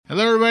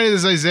Hello, everybody.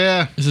 This is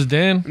Isaiah. This is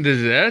Dan. This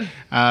is Ed.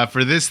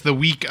 For this, the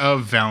week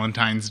of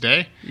Valentine's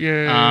Day.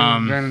 Yeah,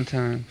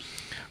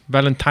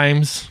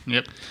 Valentine's.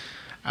 Yep.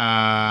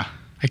 I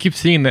keep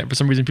seeing that for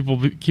some reason.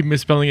 People keep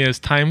misspelling it as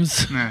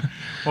times. Yeah.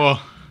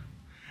 Well,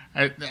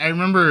 I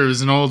remember it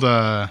was an old,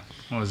 what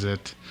was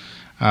it?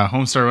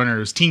 Homestar Runner. It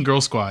was Teen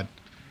Girl Squad.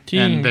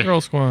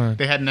 Girl Squad.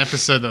 They had an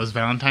episode that was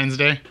Valentine's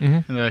Day. Mm-hmm.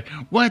 And they're like,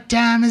 what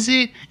time is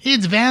it?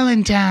 It's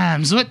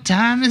Valentine's. What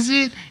time is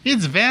it?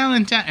 It's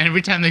Valentine. And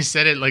every time they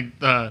said it, like,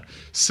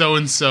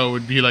 so-and-so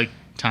would be like,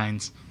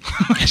 Tines.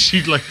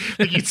 She'd like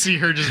you'd see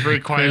her just very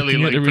quietly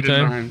like every put it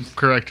time. in the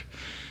correct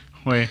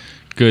way.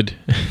 Good.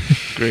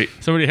 Great.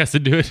 Somebody has to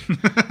do it. You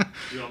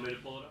want me to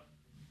pull it up?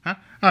 Huh?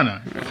 Oh, no.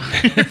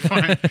 You're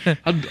fine.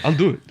 I'll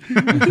do it.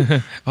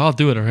 I'll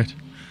do it, all right.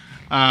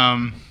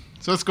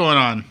 So what's going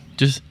on?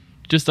 Just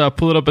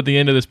pull it up at the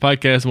end of this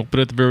podcast and we'll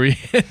put it at the very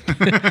end.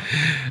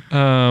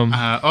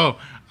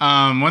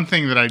 One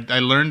thing that I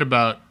learned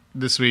about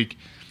this week,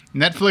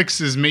 Netflix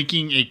is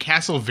making a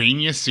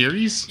Castlevania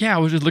series. Yeah, I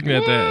was just looking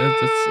at that.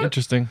 That's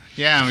interesting.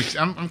 Yeah,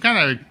 I'm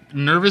kind of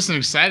nervous and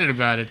excited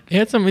about it. It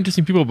had some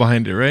interesting people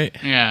behind it, right?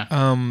 Yeah.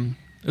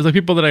 There's like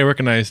people that I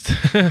recognized.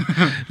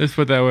 Let's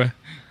put it that way.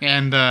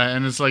 And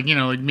it's like,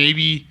 like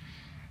maybe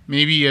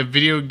a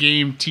video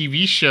game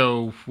TV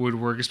show would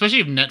work,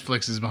 especially if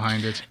Netflix is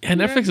behind it. Yeah,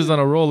 Netflix is on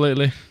a roll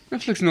lately.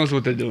 Netflix knows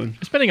what they're doing.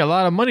 They're spending a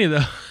lot of money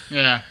though.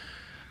 Yeah.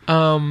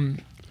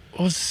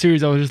 What was the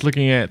series I was just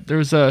looking at? There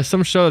was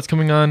some show that's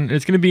coming on.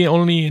 It's going to be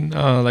only in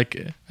I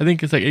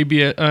think it's like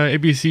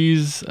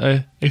ABC's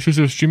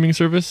exclusive streaming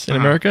service in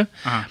America.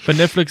 But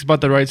Netflix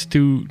bought the rights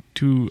to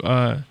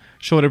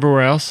show it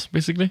everywhere else,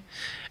 basically.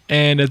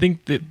 And I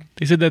think that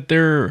they said that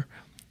the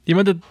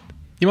amount that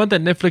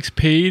Netflix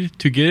paid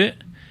to get it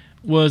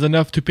was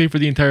enough to pay for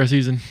the entire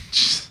season.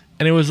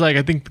 And it was like,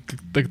 I think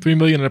like $3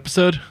 million an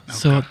episode. Okay.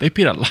 So they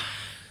paid a lot.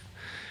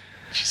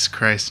 Jesus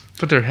Christ.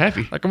 But they're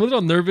happy. Like, I'm a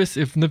little nervous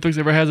if Netflix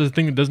ever has a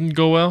thing that doesn't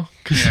go well,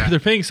 because they're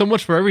paying so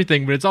much for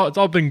everything, but it's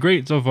all been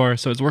great so far,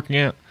 so it's working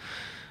out.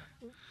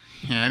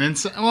 Yeah, and in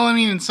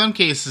some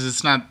cases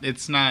it's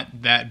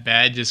not that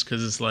bad, just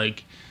because it's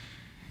like,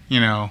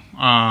 like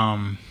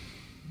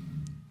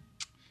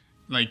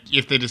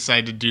if they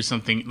decide to do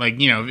something, like,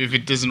 if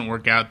it doesn't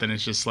work out, then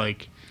it's just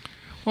like,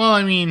 well,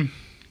 I mean,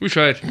 we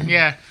tried.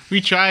 Yeah,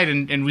 we tried,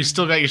 and we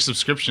still got your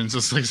subscription, so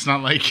it's like, it's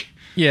not like.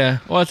 Yeah,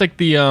 well, it's like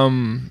the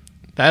Adam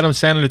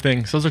Sandler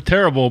thing. So those are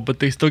terrible, but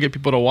they still get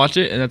people to watch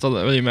it, and that's all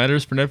that really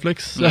matters for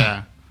Netflix. So.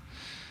 Yeah.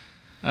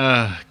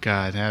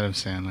 God, Adam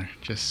Sandler,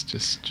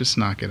 just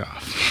knock it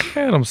off.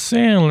 Adam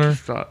Sandler.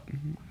 Stop.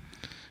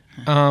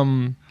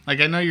 Like,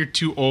 I know you're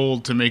too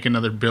old to make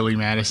another Billy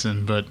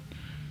Madison, but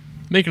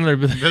making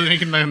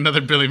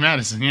another Billy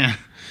Madison, yeah.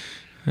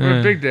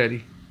 Or a Big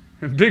Daddy,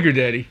 a bigger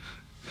daddy,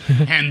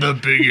 and the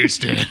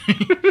biggest daddy.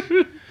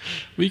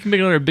 Well, you can make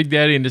another Big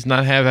Daddy and just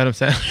not have Adam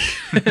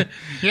Sandler.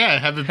 Yeah,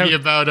 have it be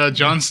about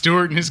Jon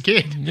Stewart and his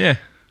kid. Yeah.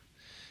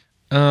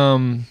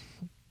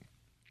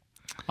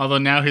 Although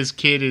now his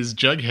kid is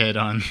Jughead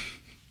on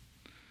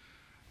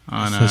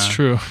That's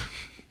true.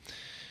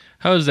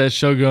 How is that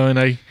show going?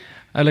 I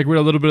read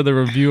a little bit of the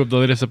review of the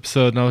latest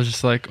episode, and I was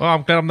just like, oh,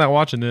 I'm glad I'm not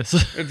watching this.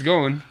 It's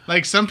going.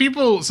 Like, some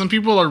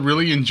people are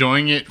really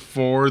enjoying it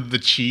for the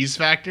cheese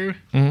factor.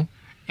 Mm-hmm.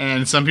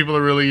 And some people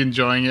are really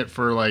enjoying it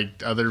for,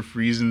 like, other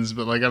reasons.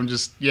 But, like, I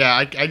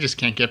just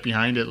can't get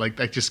behind it. Like,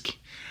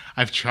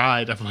 I've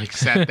tried. I've, like,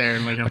 sat there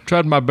and, like... I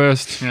tried my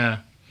best. Yeah.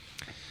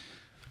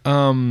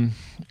 The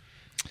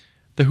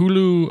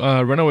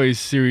Hulu Runaways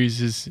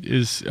series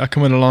is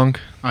coming along.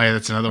 Oh, yeah,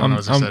 that's another one I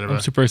was excited about.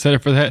 I'm super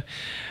excited for that.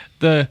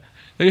 The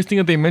latest thing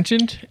that they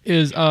mentioned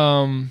is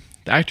the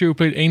actor who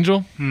played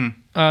Angel.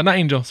 Not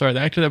Angel, sorry.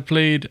 The actor that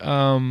played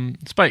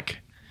Spike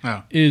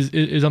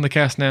is on the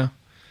cast now.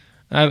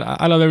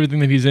 I love everything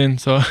that he's in.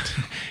 So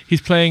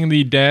he's playing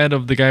the dad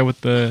of the guy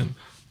with the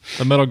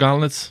metal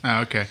gauntlets.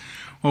 Oh, okay.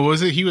 Well,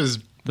 was it? He was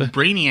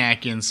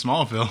Brainiac in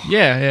Smallville.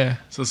 Yeah.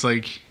 So it's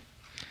like,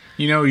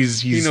 he knows what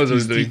he's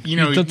doing.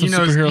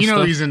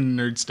 He's in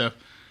nerd stuff.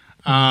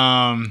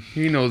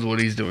 He knows what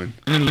he's doing.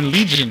 And then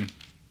Legion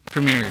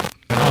premiered.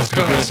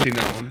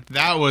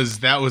 That was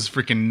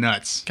freaking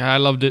nuts. God, I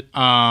loved it.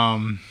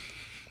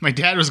 My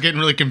dad was getting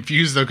really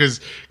confused though, because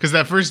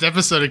that first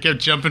episode it kept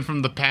jumping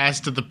from the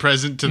past to the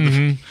present to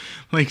the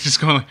like, just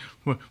going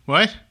like,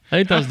 what?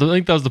 I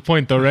think that was the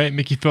point though, right?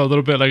 Make you feel a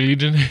little bit like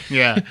Legion.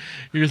 Yeah.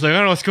 You're just like, I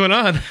don't know what's going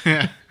on.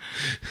 Yeah.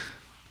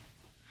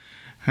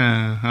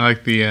 I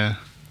like I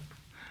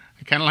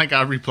kind of like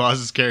Aubrey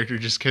Plaza's character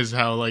just because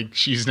how, like,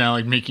 she's now,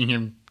 like, making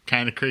him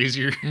kind of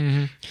crazier.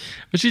 Mm-hmm.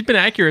 But she's been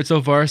accurate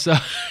so far, so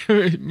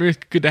it's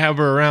good to have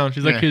her around.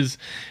 She's like his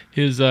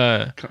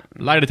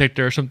lie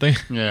detector or something.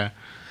 Yeah.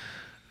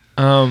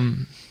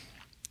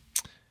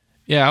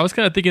 Yeah, I was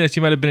kind of thinking that she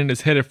might have been in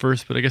his head at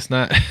first, but I guess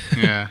not.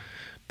 Yeah.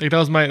 Like, that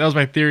was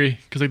my theory,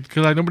 because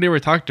nobody ever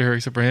talked to her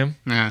except for him.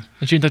 Yeah.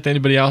 And she didn't talk to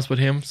anybody else but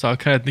him, so I was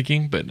kind of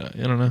thinking, but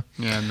I don't know.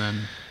 Yeah, and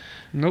then...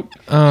 Nope.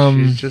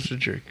 She's just a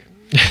jerk.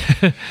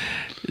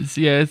 It's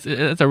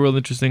a real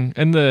interesting,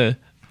 and the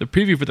the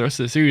preview for the rest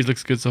of the series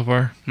looks good so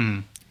far.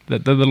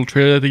 That little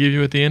trailer that they give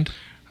you at the end.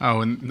 Oh,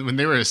 when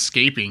they were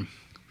escaping,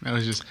 that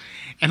was just,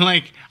 and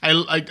like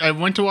I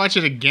went to watch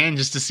it again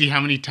just to see how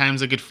many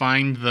times I could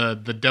find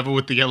the devil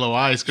with the yellow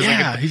eyes. Cause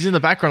He's in the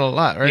background a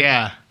lot, right?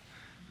 Yeah.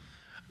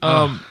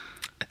 I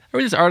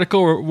read this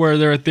article where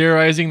they're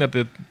theorizing that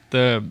the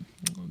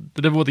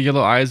devil with the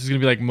yellow eyes is gonna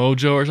be like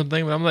Mojo or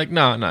something. But I'm like,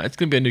 no, it's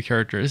gonna be a new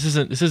character. This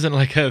isn't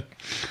like a.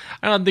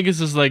 I don't think it's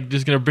just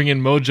gonna bring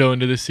in Mojo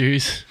into this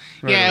series.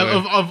 Right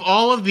of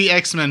all of the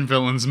X-Men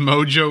villains,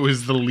 Mojo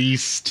is the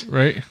least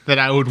that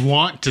I would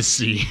want to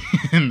see.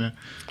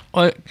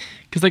 Well,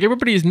 because like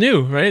everybody is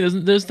new, right?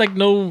 There's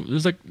no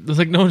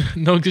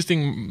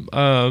existing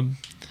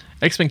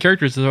X-Men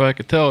characters as far as I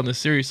could tell in this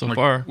series so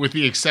far, with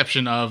the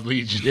exception of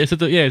Legion.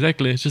 Yeah,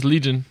 exactly. It's just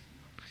Legion.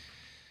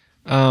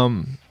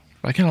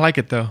 I kind of like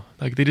it though.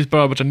 Like they just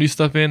brought a bunch of new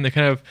stuff in.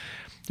 They're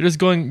just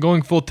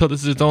going full tilt.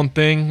 This is its own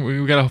thing.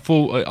 We got a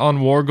full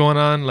on war going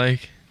on.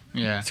 Like,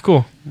 yeah, it's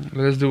cool.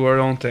 Let's do our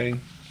own thing.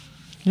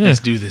 Yeah.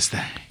 Let's do this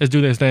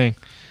thing.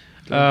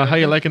 How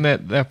you liking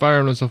that Fire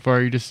Emblem so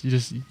far? You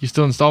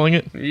still installing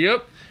it?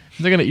 Yep.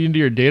 Is that gonna eat into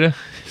your data?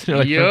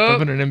 Like Yep.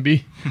 500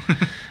 MB.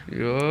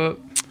 Yup.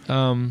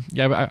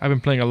 Yeah, I've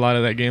been playing a lot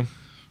of that game.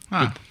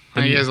 Huh.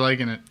 How you guys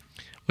liking it?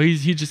 Well,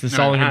 he's just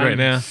installing it right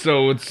now.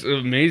 So it's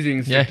amazing.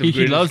 It's Yeah, like the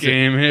he loves greatest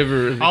game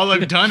ever. All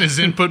I've done is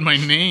input my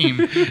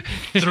name.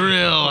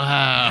 Thrill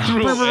House.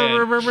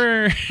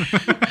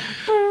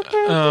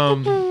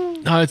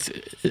 No,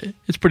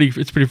 it's pretty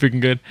freaking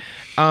good.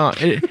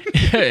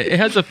 It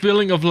has a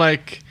feeling of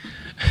like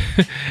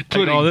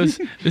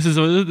this is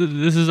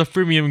a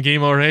freemium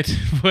game, all right.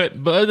 But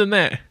other than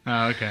that,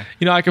 Oh, okay.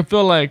 I can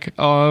feel like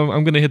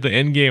I'm gonna hit the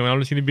end game and I'm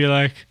just gonna be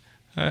like,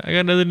 I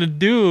got nothing to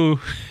do.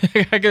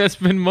 I gotta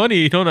spend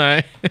money, don't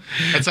I?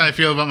 That's how I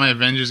feel about my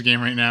Avengers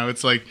game right now.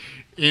 It's like,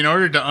 in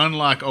order to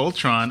unlock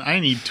Ultron, I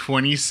need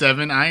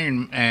 27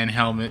 Iron Man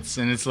helmets,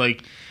 and it's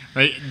like,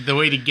 right, the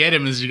way to get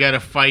him is you got to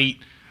fight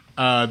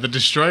the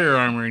Destroyer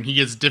armor, and he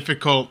gets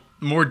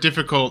more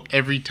difficult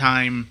every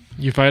time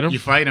You fight him.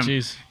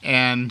 Jeez.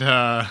 And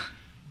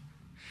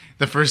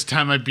the first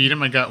time I beat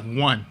him, I got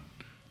 1.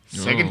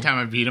 Second time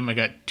I beat him, I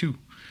got 2.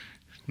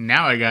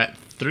 Now I got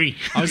 3.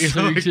 Okay,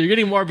 so you're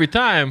getting more every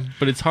time,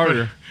 but it's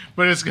harder.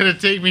 But it's going to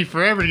take me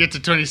forever to get to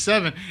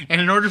 27.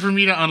 And in order for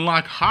me to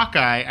unlock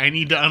Hawkeye, I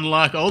need to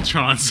unlock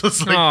Ultron. So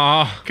it's like,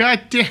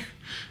 God damn.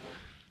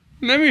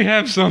 Let me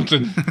have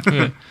something.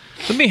 Yeah.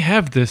 Let me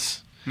have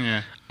this.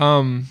 Yeah.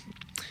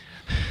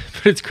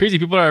 But it's crazy.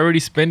 People are already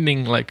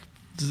spending like,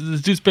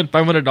 this dude spent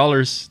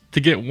 $500 to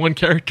get one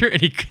character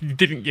and he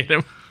didn't get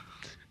him.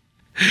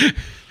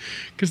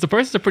 Because the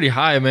prices are pretty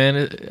high,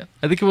 man.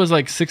 I think it was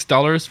like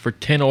 $6 for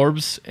 10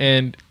 orbs,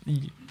 and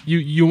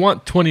you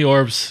want 20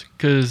 orbs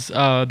because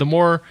the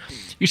more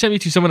each time you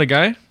summon a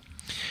guy,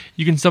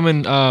 you can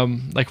summon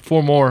like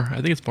 4 more.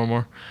 I think it's 4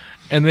 more,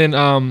 and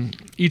then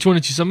each one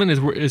that you summon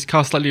is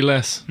cost slightly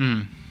less.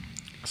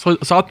 So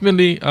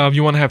ultimately,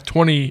 you want to have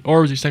 20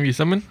 orbs each time you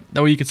summon.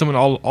 That way you can summon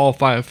all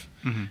 5.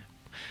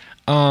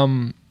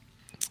 I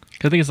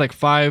think it's like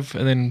 5,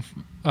 and then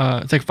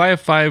it's like 5,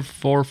 5,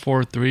 4,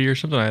 4, 3, or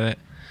something like that.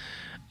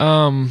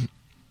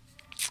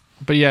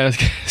 But yeah,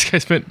 this guy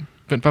spent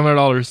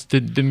 $500,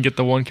 didn't get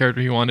the one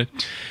character he wanted,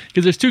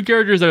 because there's 2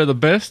 characters that are the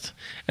best,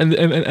 and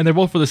they're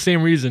both for the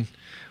same reason,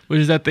 which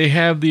is that they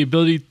have the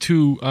ability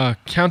to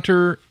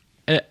counter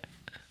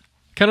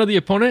the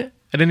opponent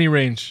at any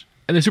range,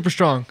 and they're super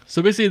strong.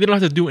 So basically, they don't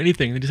have to do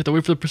anything; they just have to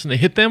wait for the person to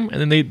hit them, and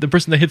then the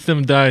person that hits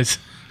them dies.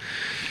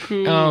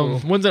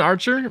 Cool. One's an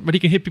archer, but he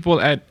can hit people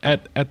at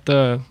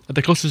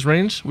the closest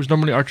range, which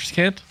normally archers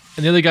can't.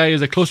 And the other guy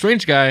is a close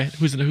range guy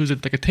who's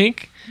like a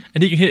tank,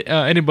 and he can hit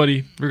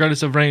anybody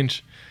regardless of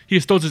range. He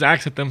just throws his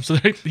axe at them, so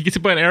he gets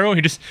hit by an arrow.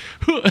 He just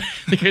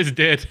the guy's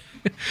dead.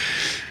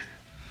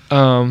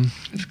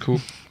 It's cool.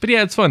 But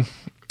yeah, it's fun,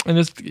 and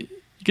it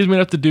gives me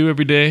enough to do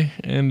every day.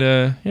 And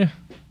yeah,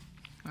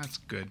 That's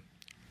good.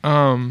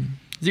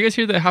 Did you guys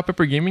hear that Hot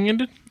Pepper Gaming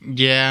ended?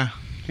 Yeah.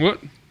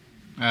 What?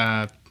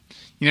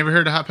 You never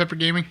heard of Hot Pepper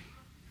Gaming?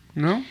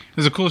 No?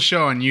 There's a cool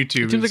show on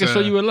YouTube. It seems like a show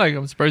you would like.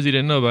 I'm surprised you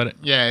didn't know about it.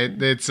 Yeah,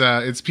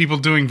 it's people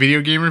doing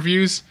video game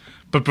reviews,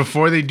 but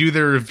before they do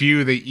their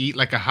review, they eat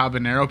like a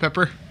habanero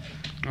pepper.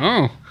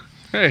 Oh.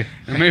 Hey,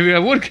 maybe I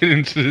would get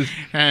into this.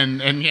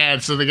 And yeah,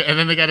 so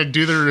then they got to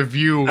do their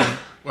review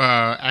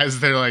as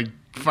they're like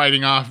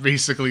fighting off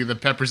basically the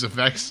pepper's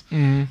effects.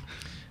 Mm-hmm.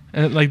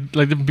 And like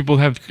different people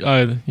have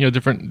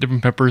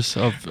different peppers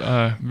of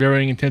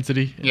varying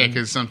intensity. Yeah,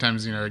 because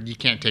sometimes you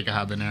can't take a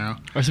habanero.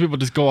 Or some people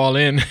just go all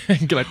in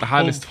and get like the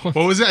hottest one.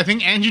 What was it? I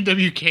think Andrew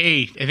WK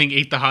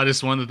ate the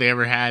hottest one that they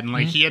ever had, and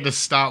like he had to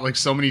stop like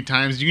so many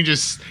times.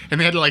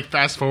 And they had to like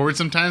fast forward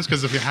sometimes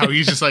because of how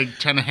he's just like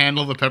trying to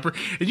handle the pepper,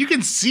 and you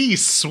can see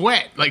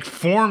sweat like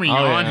forming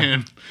on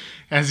him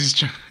as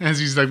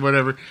he's like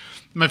whatever.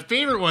 My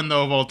favorite one,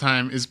 though, of all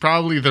time is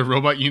probably the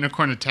Robot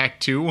Unicorn Attack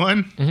 2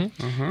 one.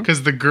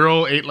 Because the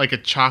girl ate like a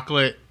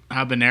chocolate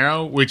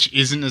habanero, which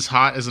isn't as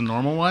hot as a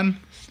normal one.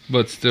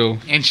 But still.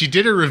 And she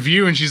did a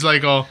review, and she's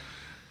like, all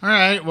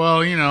right,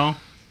 well,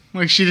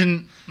 Like she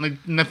didn't like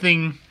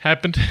nothing.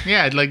 Happened.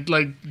 Yeah, like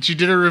she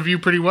did her review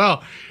pretty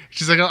well.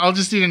 She's like, I'll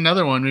just eat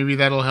another one. Maybe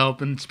that'll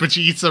help. But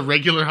she eats a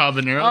regular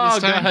habanero Oh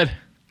this time. God.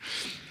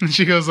 And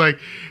she goes like,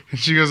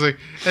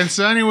 and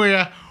so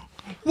anyway,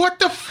 what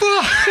the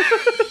fuck?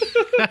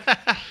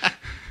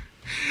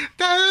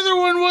 That other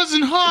one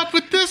wasn't hot,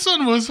 but this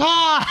one was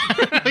hot.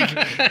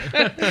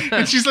 Like,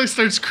 and she's like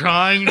starts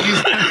crying.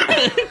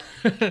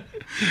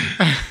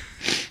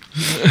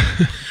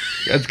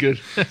 That's good.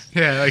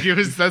 Yeah, like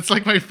that's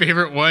like my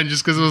favorite one,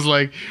 just because it was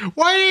like,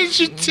 why didn't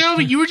you tell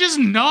me? You were just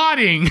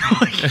nodding.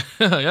 Like,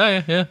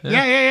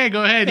 yeah.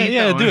 Go ahead. eat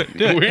that do one.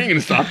 it. We ain't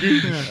gonna stop you.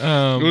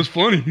 It was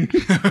funny.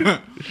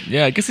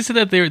 Yeah, I guess they said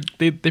that they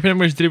pretty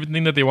much did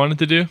everything that they wanted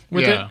to do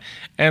with Yeah. it,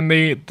 and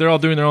they're all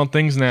doing their own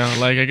things now.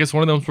 Like I guess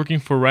one of them's working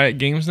for Riot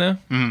Games now,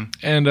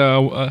 and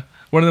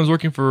one of them's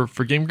working for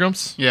Game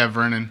Grumps. Yeah,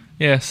 Vernon.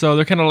 Yeah, so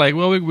they're kind of like,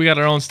 well, we got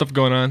our own stuff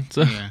going on.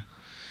 So Yeah,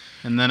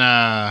 and then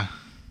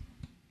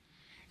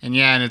and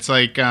it's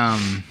like yeah,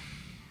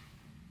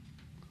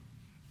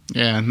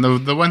 and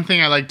the one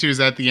thing I like too is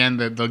at the end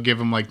that they'll give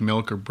them like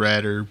milk or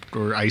bread or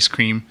ice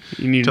cream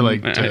You need to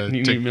like you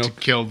need to milk.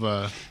 kill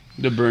the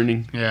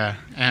Burning. yeah,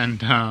 and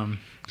The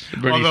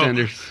Bernie Although-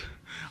 Sanders.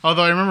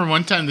 although I remember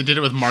one time they did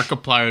it with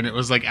Markiplier and it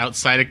was like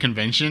outside a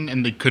convention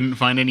and they couldn't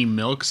find any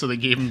milk, so they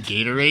gave him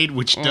Gatorade,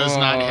 which does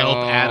not help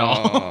at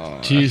all.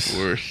 Jeez. That's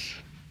worse.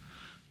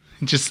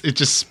 It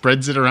just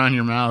spreads it around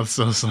your mouth,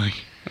 so it's like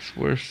That's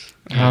worse.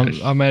 man,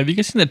 have you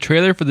guys seen the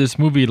trailer for this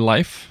movie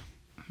Life?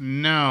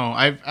 no.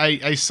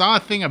 I saw a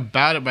thing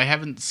about it, but I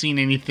haven't seen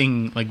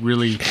anything like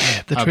really.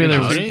 The up trailer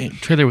about was it.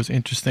 trailer was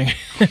interesting.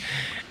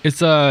 It's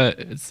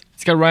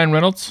got Ryan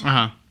Reynolds,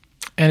 Uh-huh.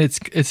 and it's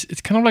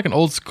kind of like an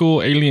old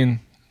school Alien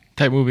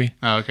type movie.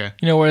 Oh, okay.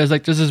 You know, whereas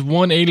like there's this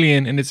one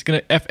alien and it's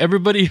gonna f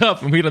everybody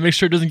up, and we gotta make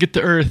sure it doesn't get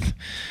to Earth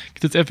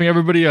because it's effing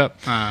everybody up.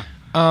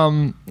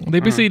 They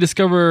basically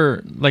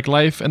discover like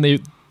life, and they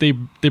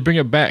bring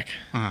it back.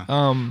 I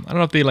don't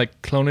know if they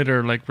like clone it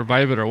or like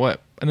revive it or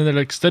what, and then they're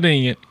like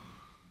studying it,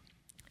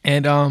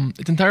 and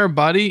its entire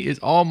body is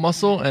all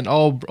muscle and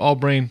all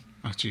brain.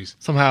 Oh, jeez.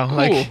 Somehow, Cool.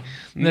 like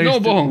No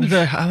bones.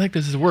 they're like, I like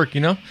this work,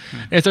 you know.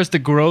 And it starts to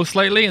grow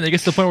slightly, and it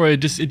gets to the point where it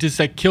just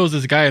like kills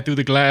this guy through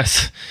the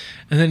glass,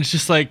 and then it's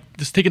just like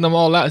just taking them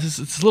all out.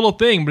 It's a little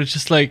thing, but it's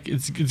just like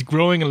it's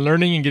growing and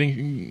learning and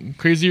getting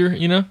crazier,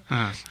 you know.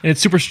 And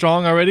it's super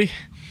strong already,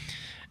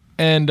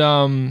 and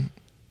then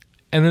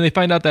they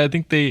find out that I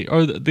think they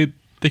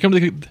come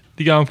to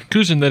the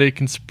conclusion that it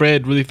can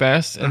spread really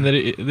fast, and that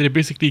it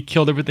basically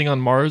killed everything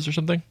on Mars or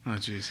something. Oh,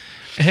 jeez.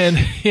 And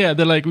yeah,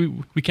 they're like,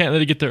 we can't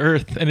let it get to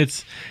Earth, and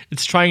it's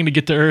trying to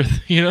get to Earth,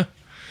 you know.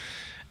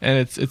 And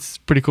it's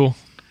pretty cool.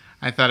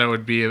 I thought it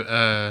would be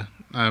a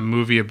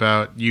movie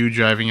about you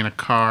driving in a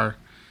car,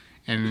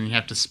 and you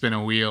have to spin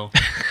a wheel,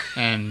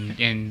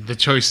 and the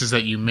choices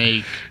that you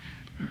make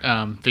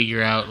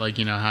figure out like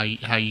how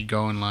you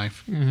go in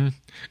life.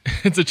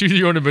 It's a choose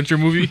your own adventure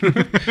movie.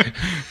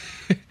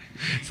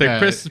 It's like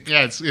press.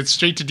 Yeah, it's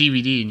straight to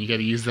DVD, and you got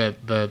to use the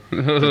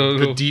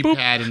D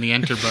pad and the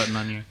enter button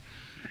on your.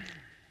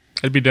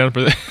 I'd be down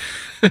for that.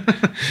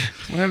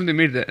 Why haven't they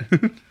made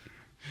that?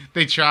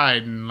 They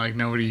tried, and like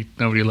nobody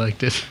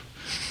liked it.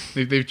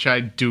 They've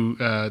tried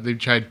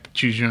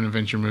choose your own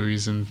adventure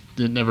movies, and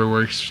it never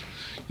works.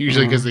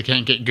 Usually because they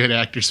can't get good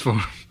actors for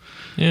them.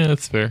 Yeah,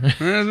 that's fair.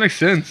 That makes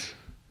sense.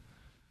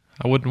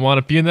 I wouldn't want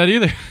to be in that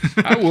either.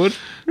 I would.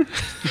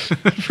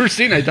 First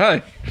scene, I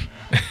die.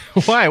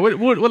 Why? What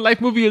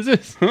life movie is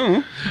this?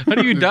 Huh? How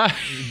do you die?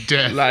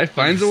 Death. Life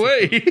finds a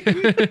way.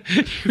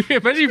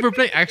 Imagine if you're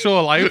playing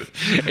actual life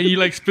and you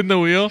like spin the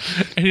wheel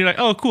and you're like,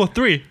 oh cool,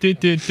 3.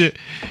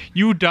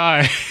 You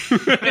die.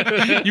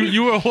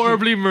 you were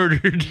horribly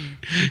murdered.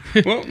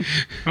 Well,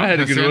 I had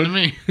a That's good the end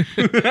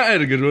one. of me. I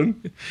had a good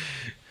one.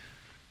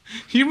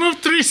 You moved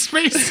 3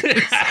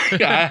 spaces.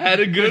 I had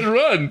a good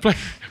run.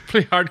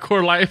 Play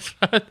hardcore life.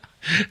 I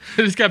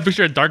just got a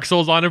picture of Dark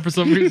Souls on it for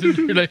some reason.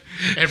 You're like,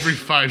 Every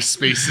 5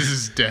 spaces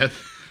is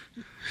death.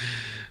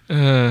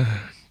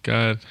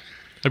 God,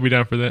 I'd be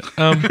down for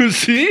that.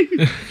 See?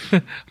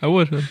 I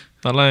would. I'm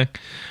not lying.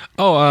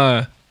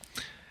 Oh,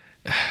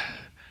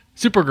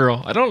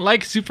 Supergirl. I don't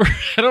like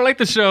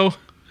the show.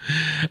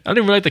 I don't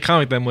even like the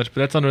comic that much, but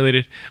that's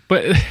unrelated.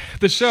 But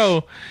the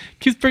show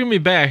keeps bringing me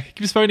back.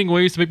 Keeps finding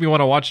ways to make me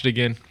want to watch it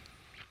again.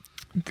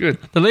 Good.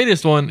 The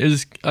latest one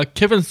is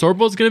Kevin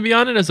Sorbo is going to be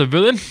on it as a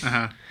villain,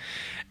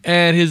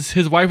 and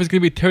his wife is going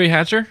to be Terry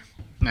Hatcher.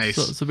 Nice.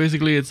 So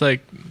basically, it's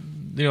like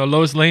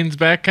Lois Lane's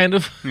back, kind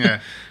of. Yeah.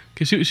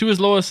 Because she was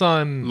Lois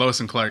on Lois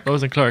and Clark.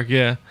 Lois and Clark,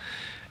 yeah.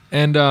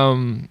 And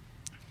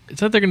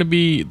it's not they're gonna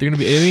be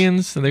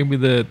aliens, and they're gonna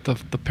be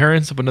the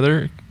parents of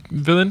another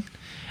villain.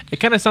 It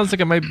kind of sounds like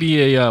it might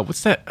be a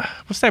what's that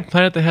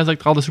planet that has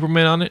like all the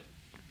Supermen on it?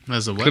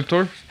 As a what?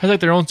 Cliptor? Has like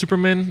their own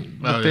Supermen.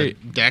 Oh,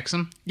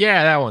 Daxam?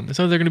 Yeah, that one. It sounds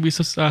like they're gonna be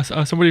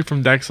somebody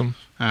from Daxam.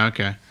 Oh,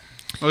 okay.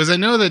 Well, because I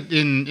know that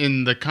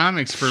in the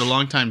comics for a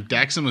long time,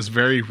 Daxam was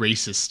very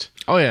racist.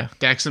 Oh yeah,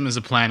 Daxam as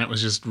a planet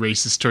was just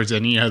racist towards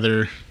any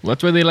other. well,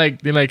 that's why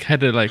they had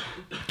to like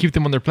keep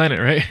them on their planet,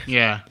 right?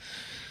 Yeah.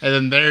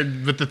 And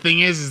then but the thing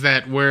is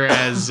that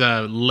whereas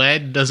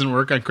lead doesn't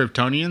work on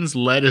Kryptonians,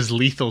 lead is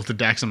lethal to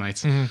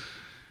Daxamites.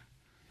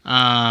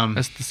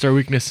 That's their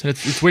weakness.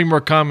 It's way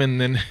more common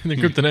than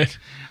kryptonite.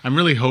 I'm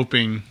really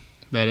hoping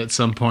that at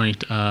some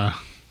point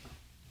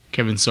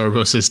Kevin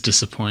Sorbos is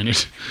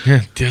disappointed.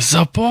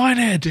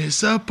 Disappointed.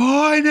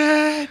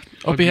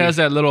 Hope he has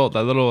that little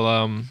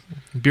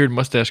beard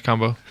mustache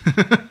combo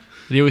that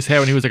he always had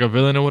when he was like a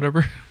villain or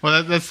whatever.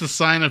 Well, that's the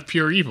sign of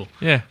pure evil.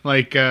 Yeah,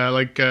 like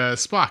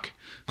Spock.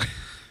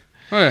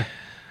 Oh,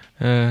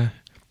 yeah.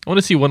 I want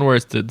to see one where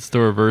it's the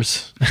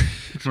reverse.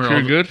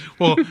 Pretty good.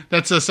 Well,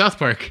 that's South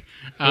Park.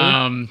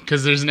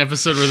 Because there's an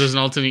episode where there's an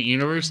alternate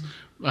universe,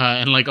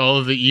 and like all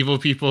of the evil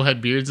people had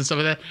beards and stuff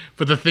like that.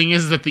 But the thing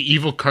is that the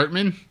evil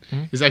Cartman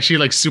is actually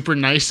like super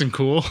nice and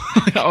cool.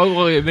 Oh,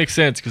 well, it makes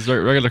sense because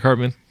regular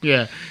Cartman.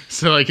 Yeah.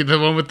 So like the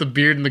one with the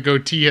beard and the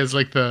goatee is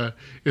like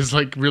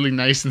really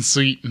nice and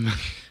sweet. You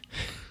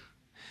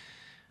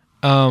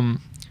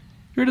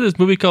heard of this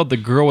movie called The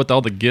Girl with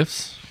All the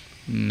Gifts?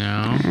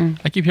 No.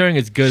 I keep hearing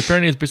it's good.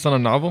 Apparently, it's based on a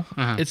novel.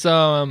 Uh-huh. It's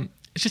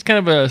just kind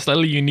of a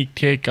slightly unique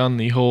take on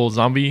the whole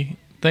zombie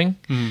thing.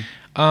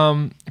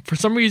 For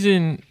some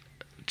reason,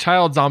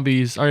 child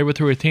zombies are able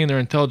to retain their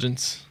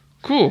intelligence.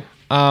 Cool.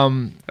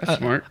 That's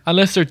smart.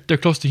 Unless they're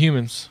close to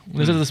humans. When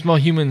they start to smell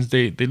humans,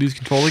 they lose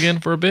control again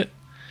for a bit.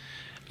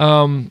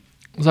 So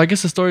I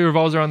guess the story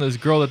revolves around this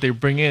girl that they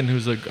bring in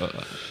who's a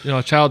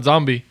child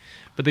zombie,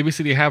 but they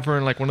basically have her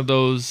in like one of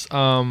those.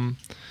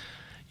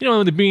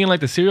 When they bring in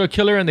like the serial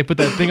killer and they put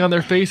that thing on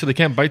their face so they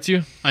can't bite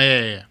you. Oh,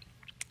 yeah.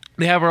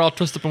 They have her all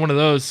trussed up in one of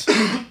those,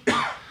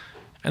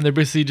 and they're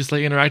basically just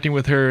like interacting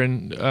with her,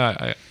 and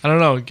I don't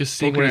know, just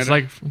seeing what it's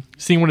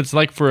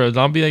like for a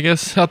zombie, I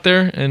guess, out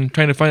there, and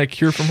trying to find a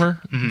cure from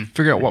her,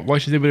 figure out why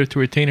she's able to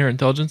retain her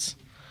intelligence.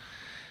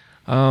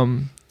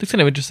 That's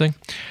kind of interesting.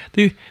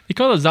 They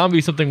call a zombie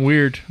something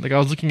weird. Like I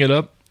was looking it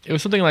up. It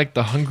was something like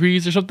the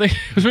Hungries or something.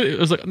 It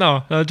was like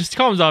no, just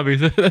call them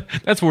zombies.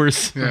 That's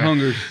worse. Yeah.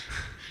 Hungers.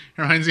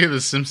 It reminds me of The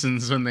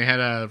Simpsons when they had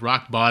a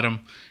rock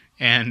bottom,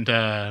 and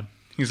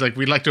he's like,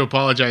 "We'd like to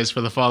apologize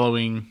for the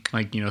following,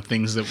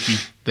 things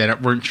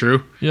that weren't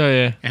true."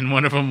 Yeah. And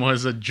one of them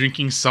was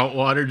drinking salt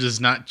water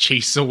does not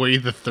chase away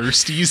the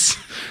thirsties.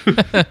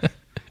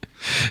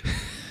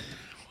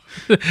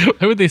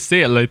 Why would they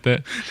say it like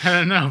that? I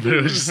don't know, but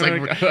it was just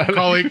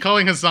like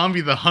calling a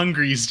zombie the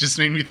Hungries just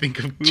made me think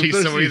of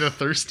chase away the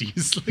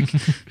thirsties.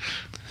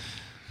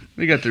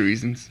 They got their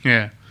reasons.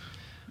 Yeah.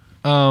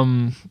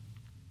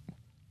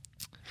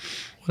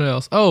 What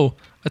else? Oh,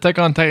 Attack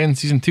on Titan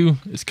season 2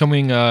 is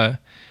coming. I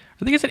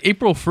think it's at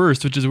April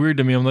 1st, which is weird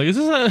to me. I'm like, is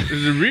it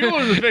real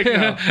or is it fake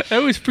now? That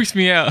always freaks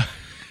me out.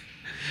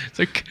 It's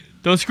like,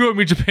 don't screw with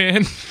me,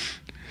 Japan.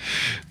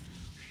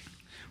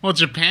 Well,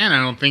 Japan,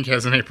 I don't think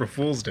has an April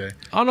Fool's Day.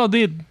 Oh no,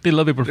 they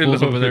love April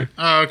Fools over there.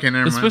 Oh, okay,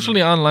 never mind.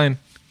 Especially online.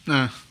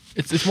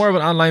 It's more of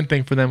an online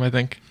thing for them, I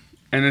think.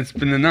 And it's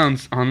been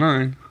announced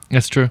online.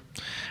 That's true.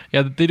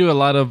 Yeah, they do a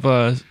lot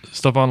of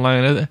stuff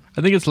online.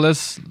 I think it's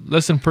less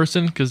in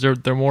person because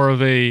they're more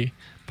of a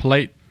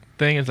polite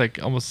thing. It's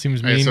like almost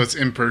seems mean. Okay, so it's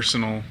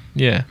impersonal.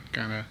 Yeah.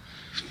 Kind of.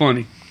 It's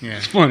funny. Yeah.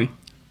 It's funny.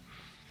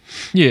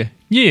 Yeah.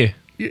 Yeah,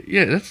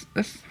 that's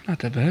not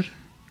that bad.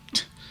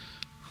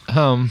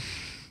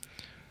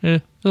 Yeah,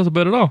 that's not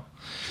bad at all.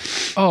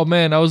 Oh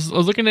man, I was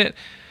looking at.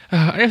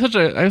 I have such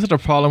a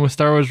problem with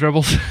Star Wars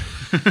Rebels.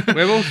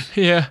 Rebels?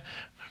 Yeah,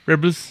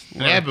 Rebels.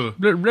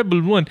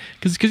 Rebel 1,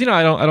 because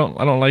I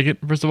don't like it,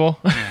 first of all.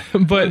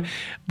 but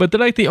they're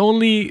like the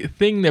only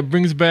thing that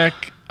brings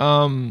back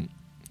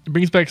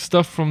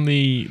stuff from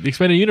the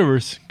expanded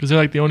universe, because they're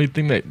like the only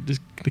thing that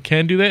they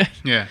can do that.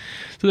 Yeah.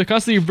 So they're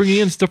constantly bringing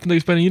in stuff from the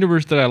expanded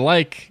universe that I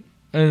like,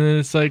 and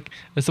it's like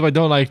and stuff I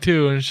don't like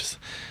too, and it's just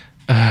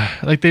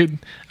like they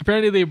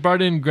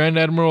brought in Grand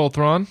Admiral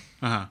Thrawn.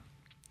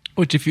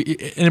 Which, if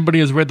anybody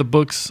has read the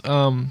books,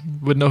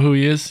 would know who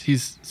he is.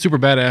 He's super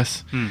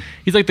badass.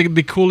 He's like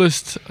the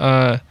coolest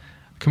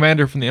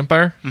commander from the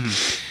Empire.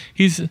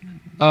 He's I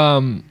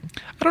don't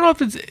know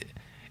if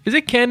is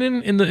it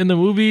canon in the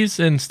movies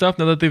and stuff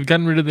now that they've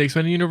gotten rid of the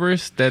expanded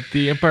universe that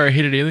the Empire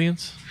hated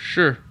aliens.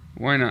 Sure,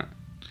 why not?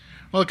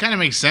 Well, it kind of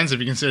makes sense if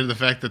you consider the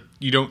fact that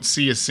you don't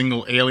see a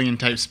single alien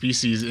type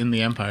species in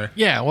the Empire.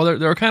 Yeah, well,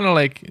 they're kind of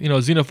like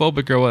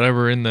xenophobic or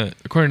whatever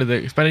according to the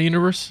expanded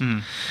universe.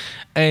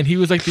 And he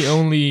was like the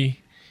only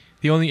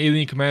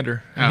alien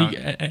commander,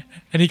 and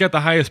he got the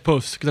highest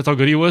post because that's how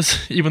good he was,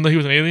 even though he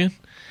was an alien.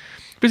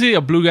 Basically,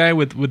 a blue guy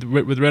with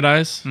red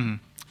eyes,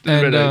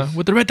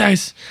 with the red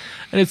eyes,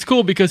 and it's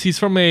cool because he's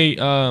from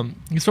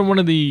one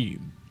of the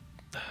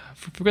I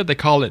forget what they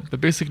call it, but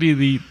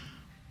basically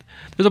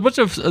there's a bunch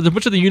of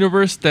the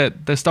universe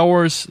that the Star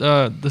Wars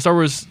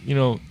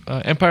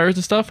empires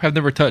and stuff have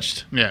never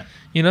touched. Yeah.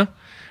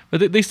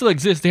 But they still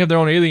exist. They have their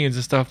own aliens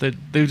and stuff that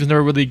they've just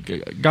never really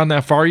gone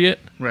that far yet.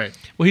 Right.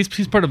 Well, he's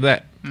part of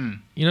that, and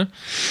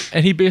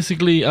he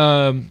basically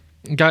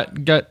got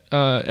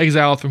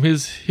exiled from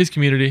his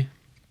community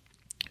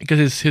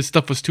because his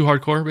stuff was too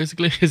hardcore.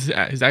 Basically, his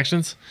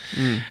actions,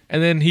 and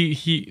then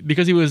he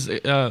because he was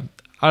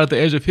out at the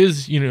edge of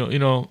his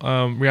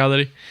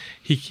reality,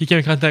 he came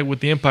in contact with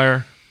the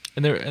Empire.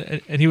 And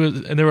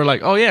they were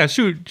like, oh yeah,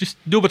 shoot, just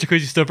do a bunch of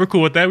crazy stuff. We're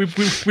cool with that.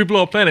 We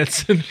blow up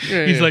planets. And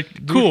he's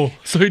like, cool.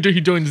 So he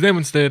joins them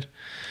instead.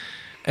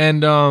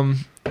 And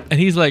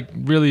he's like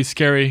really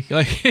scary.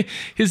 Like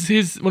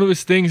his one of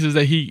his things is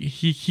that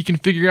he can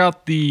figure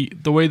out the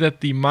way that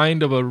the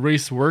mind of a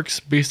race works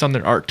based on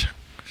their art.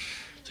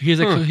 So he's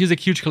like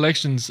huge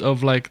collections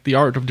of like the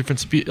art of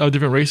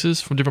different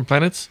races from different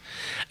planets,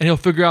 and he'll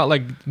figure out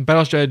like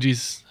battle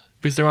strategies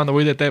based around the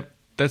way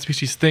that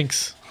species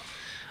thinks.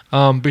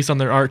 Based on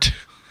their art,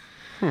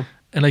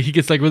 and like he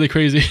gets like really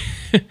crazy.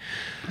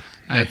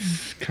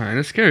 That's kind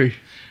of scary.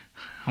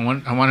 I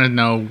want to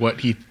know what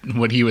he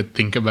would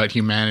think about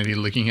humanity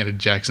looking at a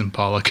Jackson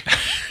Pollock,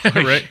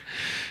 right?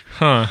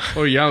 Huh? Oh,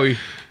 Yowie.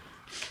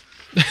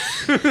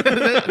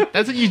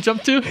 That's what you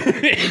jump to?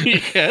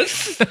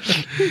 Yes.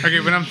 Okay,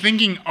 when I'm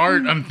thinking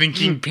art, I'm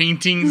thinking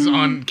paintings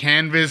on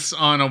canvas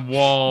on a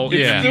wall in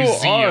a It's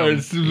still art.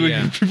 It's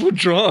like people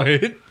draw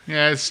it.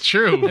 Yeah, it's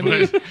true.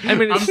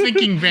 I'm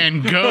thinking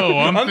Van Gogh.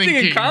 I'm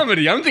thinking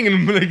comedy. I'm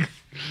thinking like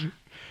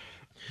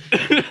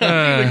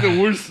like the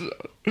worst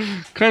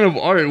kind of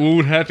art. What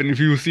would happen if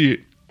you see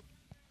it?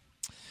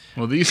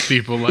 Well, these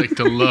people like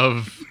to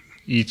love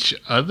each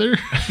other.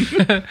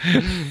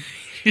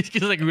 He's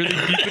just like really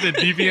deep in a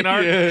deviant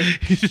art. Yeah.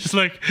 He's just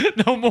like,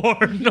 no more.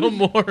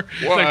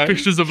 Why? Like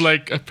pictures of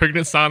like a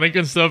pregnant Sonic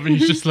and stuff, and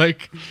he's just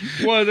like,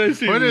 What does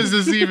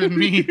this even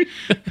mean?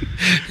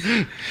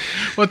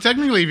 Well,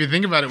 technically, if you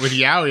think about it with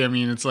Yowie, I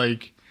mean, it's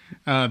like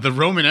the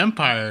Roman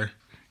Empire.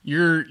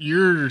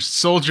 Your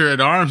soldier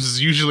at arms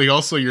is usually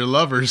also your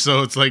lover,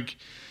 so it's like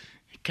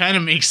it kind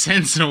of makes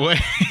sense in a way.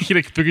 he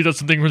like figures out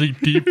something really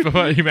deep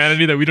about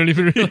humanity that we don't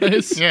even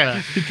realize. Yeah,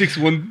 He takes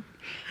one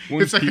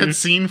it's like that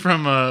scene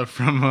from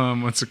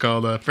what's it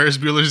called? Ferris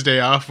Bueller's Day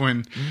Off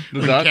when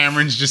dots?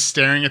 Cameron's just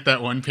staring at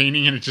that one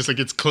painting and it just like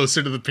gets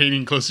closer to the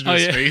painting, closer to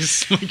his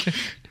face. Like,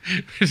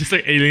 it's just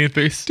like alien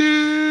face.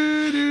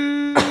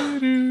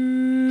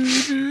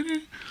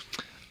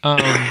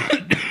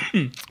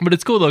 But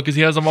it's cool though because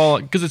he has them all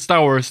because it's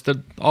Star Wars. That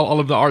all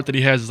of the art that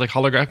he has is like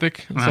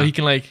holographic, so he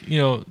can like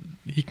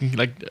he can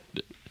like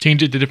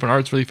change it to different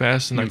arts really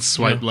fast and like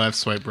swipe left,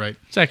 swipe right.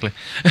 Exactly.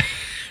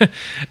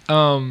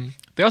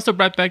 They also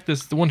brought back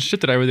the one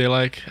ship that I really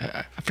like.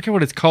 I forget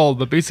what it's called,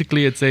 but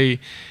basically it's a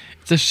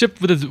ship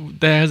that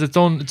has its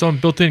own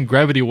built-in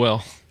gravity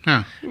well,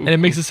 Huh. and it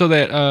makes it so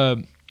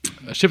that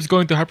ships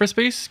going through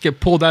hyperspace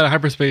get pulled out of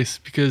hyperspace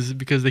because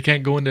they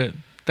can't go into.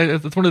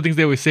 That's one of the things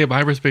they always say about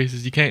hyperspace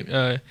is you can't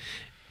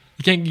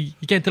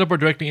teleport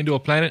directly into a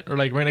planet or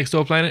like right next to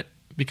a planet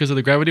because of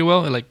the gravity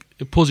well.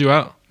 It pulls you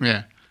out.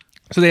 Yeah.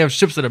 So they have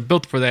ships that are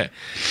built for that,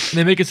 and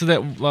they make it so that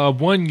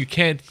one you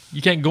can't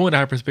go into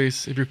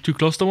hyperspace if you're too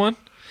close to one,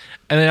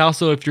 and then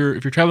also if you're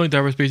traveling to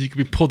hyperspace you could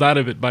be pulled out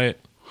of it by it.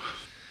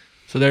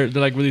 So they're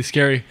like really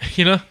scary,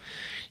 You're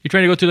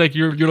trying to go to like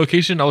your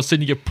location, all of a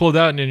sudden you get pulled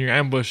out and then you're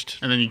ambushed,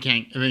 And then you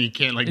can't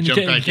like and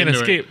jump back you can't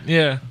into escape. it.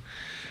 Yeah,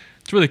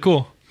 it's really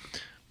cool.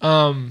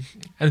 And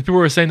people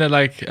were saying that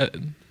like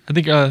I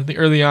think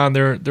early on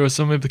there was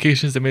some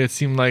implications that made it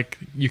seem like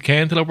you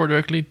can teleport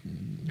directly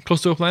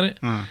close to a planet.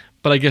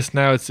 But I guess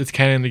now it's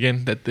canon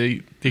again that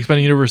the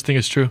expanding universe thing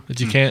is true,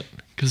 that you can't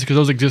because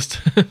those exist.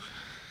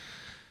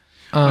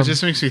 It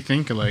just makes me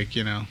think of like,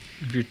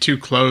 if you're too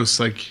close,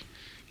 like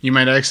you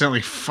might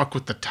accidentally fuck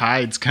with the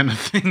tides kind of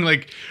thing.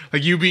 Like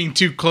you being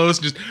too close,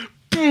 just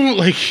boom,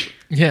 like.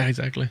 Yeah,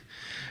 exactly.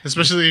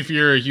 Especially if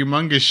you're a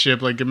humongous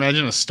ship, like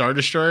imagine a Star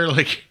Destroyer,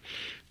 like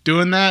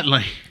doing that,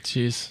 like.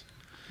 Jeez.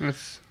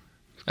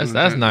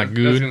 That's not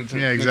good.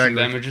 Yeah, exactly.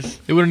 Damages.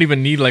 They wouldn't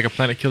even need like a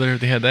planet killer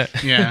if they had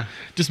that. Yeah.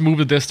 Just move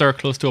the Death Star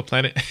close to a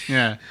planet.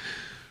 Yeah.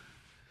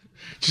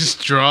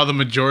 Just draw the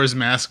Majora's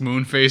Mask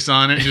moon face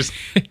on it. Just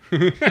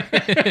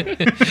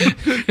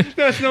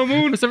That's no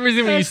moon. For some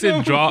reason, when you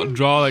said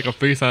draw like a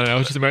face on it, I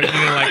was just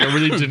imagining like a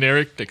really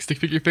generic like stick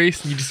figure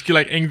face, and you just get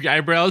like angry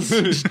eyebrows,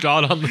 just draw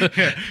it on the.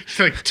 yeah, it's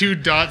like 2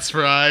 dots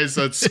for eyes,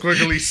 a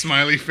squiggly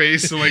smiley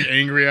face, and like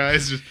angry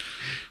eyes. Just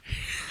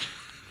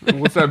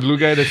What's that blue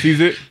guy that sees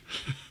it?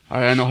 All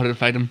right, I know how to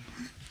fight him.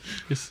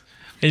 Just,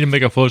 I need to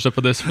make a Photoshop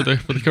of this for the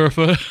cover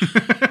photo.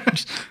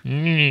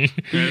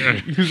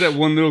 Use that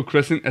one little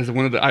crescent as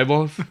one of the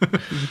eyeballs.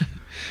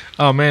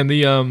 Oh man,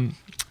 the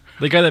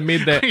guy that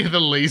made that. the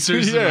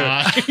lasers in the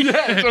Yeah. eye. Yeah,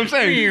 that's what I'm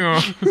saying.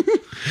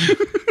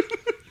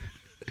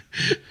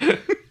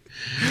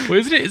 Well,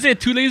 isn't it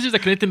 2 lasers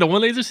that connect into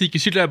 1 laser so you can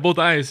shoot it at both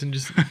eyes and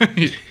just.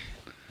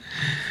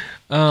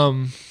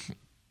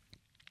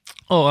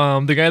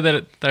 The guy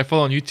that I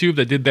follow on YouTube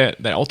that did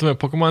that ultimate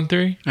Pokemon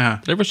theory. Uh-huh.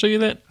 Did I ever show you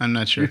that? I'm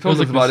not sure. You told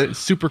us about it.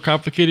 Super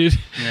complicated.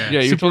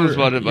 Yeah, you told us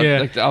about it, yeah.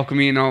 like the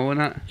alchemy and all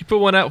whatnot. He put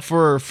one out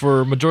for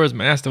Majora's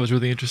Mask that was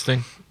really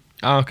interesting.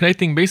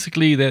 Connecting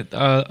basically that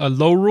a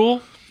low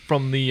rule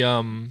from the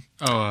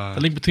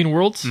Link Between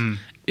Worlds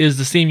is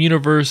the same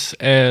universe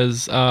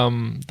as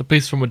the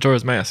place from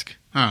Majora's Mask.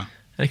 Huh.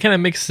 And it kind of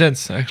makes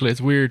sense, actually.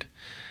 It's weird.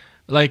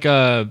 Like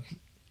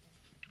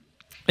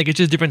it's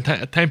just different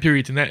time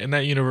periods in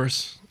that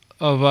universe.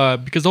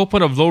 because the whole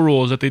point of low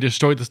rule is that they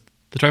destroyed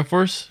the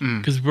Triforce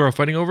because people are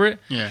fighting over it.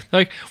 Yeah.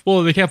 Like,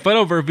 well, they can't fight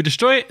over it if we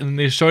destroy it, and then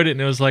they destroyed it,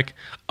 and it was like,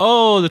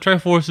 oh, the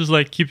Triforce is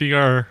like keeping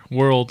our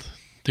world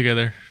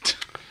together.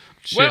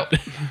 Shit. Well,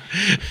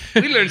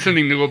 we learned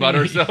something new about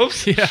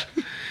ourselves. Yeah.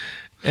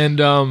 And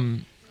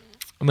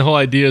the whole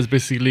idea is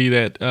basically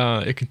that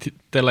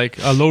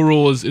low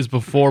rule is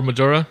before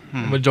Majora.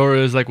 Majora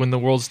is like when the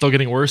world's still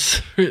getting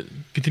worse,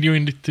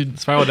 continuing to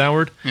spiral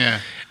downward. Yeah.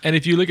 And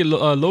if you look at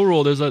low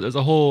rule, there's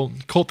a whole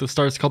cult that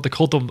starts called the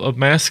Cult of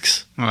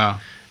Masks.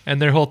 Wow.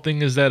 And their whole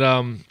thing is that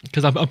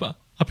because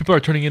people are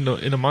turning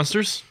into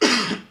monsters,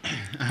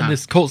 and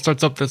this cult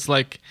starts up that's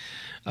like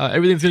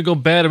everything's gonna go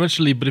bad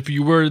eventually. But if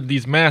you wear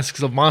these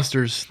masks of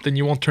monsters, then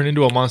you won't turn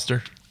into a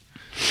monster.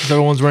 Because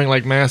everyone's wearing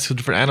like masks of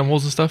different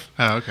animals and stuff.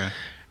 Oh, okay.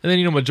 And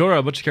then Majora,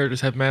 a bunch of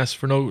characters have masks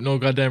for no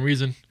goddamn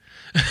reason.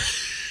 They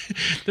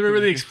never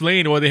really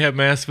explain why they have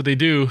masks, but they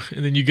do,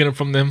 and then you get them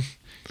from them.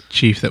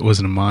 Chief, that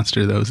wasn't a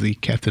monster. That was the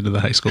captain of the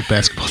high school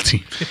basketball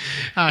team.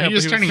 He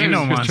was turning into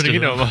a monster. Turning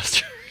into a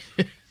monster.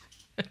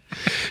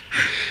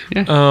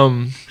 Yeah.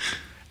 And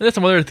there's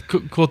some other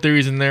cool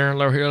theories in there.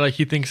 Like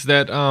he thinks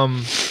that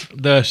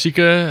the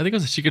Sheikah, I think it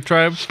was the Sheikah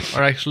tribe,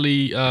 are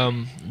actually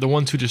the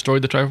ones who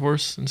destroyed the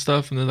Triforce and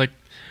stuff. And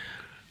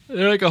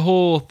they're like a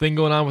whole thing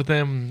going on with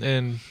them,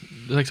 and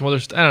there's like some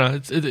other. I don't know.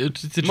 It's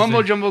interesting.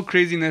 Mumbo jumbo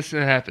craziness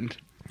that happened.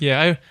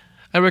 Yeah,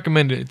 I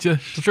recommend it. I'm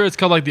sure it's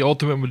called like the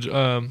ultimate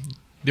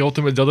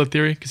Zelda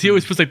theory, because he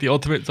always puts like the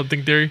ultimate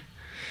something theory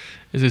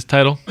is his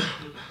title.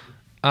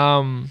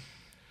 I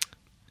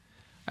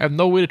have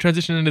no way to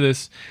transition into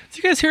this.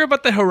 Did you guys hear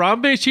about the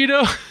Harambe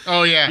Cheeto?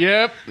 Oh yeah.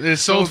 Yep.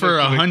 It's sold for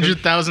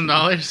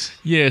 $100,000.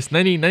 Yes,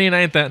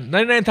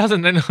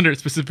 $99,900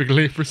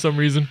 specifically for some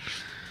reason.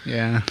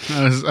 Yeah,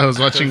 I was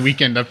watching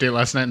Weekend Update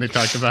last night, and they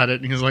talked about it.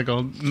 And he was like,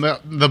 "Oh,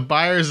 the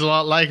buyer's a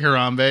lot like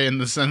Harambe in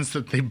the sense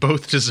that they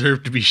both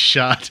deserve to be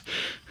shot."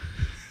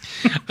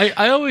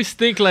 I always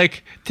think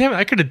like, damn it,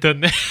 I could have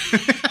done that.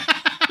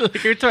 Like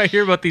every time I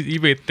hear about these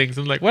eBay things,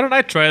 I'm like, why don't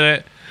I try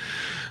that?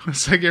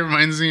 It's like it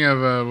reminds me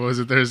of what was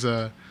it? There was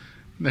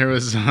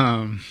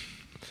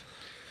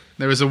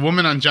a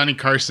woman on Johnny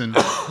Carson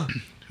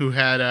who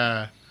had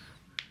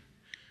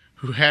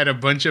a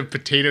bunch of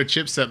potato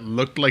chips that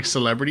looked like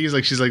celebrities.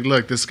 Like she's like,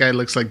 look, this guy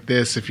looks like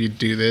this if you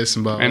do this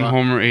and blah blah. And blah.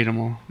 Homer ate them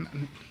all.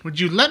 Would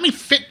you let me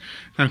fit?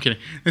 No, I'm kidding.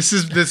 This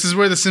is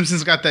where the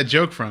Simpsons got that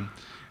joke from.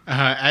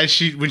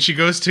 When she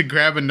goes to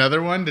grab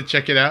another one to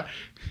check it out,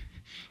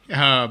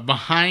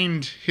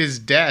 behind his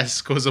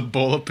desk goes a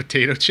bowl of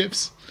potato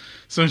chips.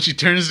 So when she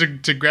turns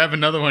to grab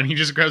another one, he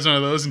just grabs one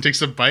of those and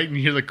takes a bite, and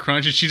you hear the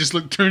crunch, and she just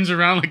turns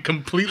around like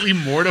completely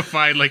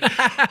mortified, like,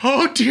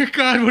 "Oh dear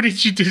God, what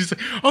did you do?" She's like,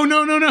 "Oh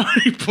no!"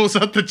 He pulls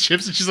out the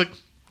chips, and she's like,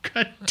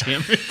 "God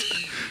damn it!"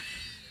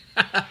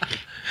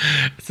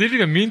 Is he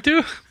even mean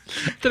to?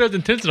 I thought it was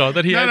intentional.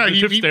 That he had the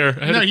chips there.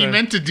 He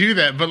meant to do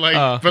that, but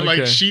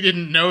like she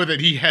didn't know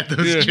that he had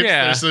those chips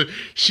there, so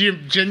she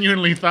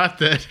genuinely thought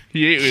that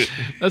He ate it.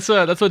 That's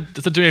what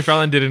Jimmy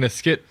Fallon did in a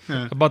skit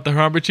about the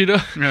Harambe Cheeto.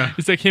 Yeah.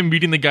 It's like him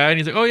meeting the guy, and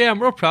he's like, "Oh yeah, I'm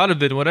real proud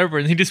of it," and whatever,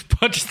 and he just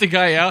punches the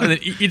guy out, and then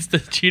eats the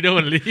Cheeto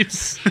and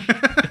leaves.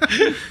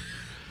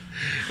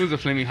 It was a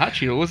flaming hot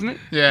Cheeto, wasn't it?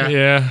 yeah.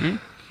 Yeah.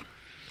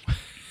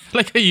 I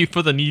like how you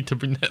feel the need to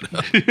bring that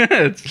up.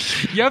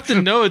 You have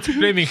to know it's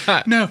flaming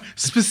hot. No,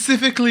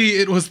 specifically,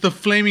 it was the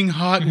flaming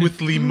hot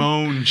with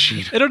limon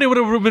Cheeto. It only would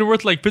have been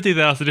worth like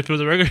 $50,000 if it was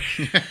a regular.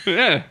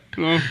 Yeah.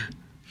 Well,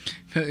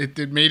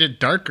 It made it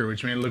darker,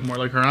 which made it look more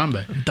like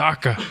Harambe.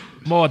 Darker.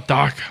 More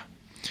darker.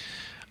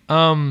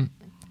 I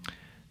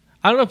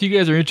don't know if you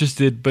guys are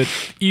interested, but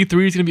E3 is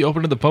going to be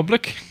open to the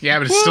public. Yeah,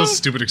 but it's still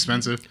stupid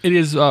expensive. It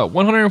is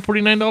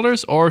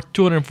 $149 or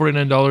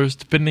 $249,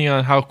 depending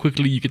on how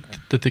quickly you get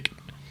the ticket.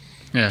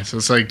 Yeah, so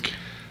it's like...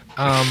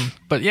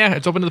 But yeah,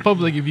 it's open to the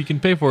public if you can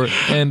pay for it,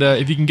 and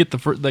if you can get the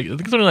first, like I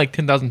think it's only like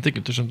 10,000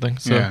 tickets or something.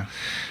 So, yeah.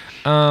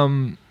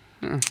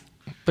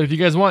 But if you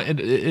guys want,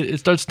 it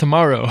starts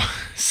tomorrow.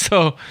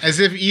 So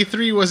As if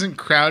E3 wasn't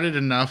crowded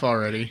enough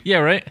already. yeah,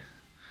 right.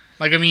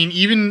 Like, I mean,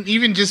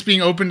 even just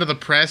being open to the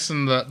press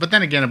and the... But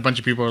then again, a bunch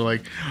of people are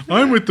like,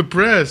 I'm with the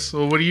press.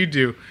 Well, what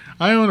do?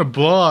 I own a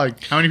blog.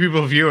 How many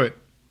people view it?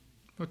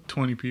 About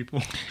 20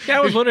 people. Yeah, I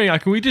was wondering,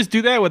 can we just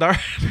do that with our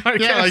podcast?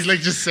 Yeah,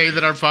 like just say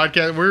that our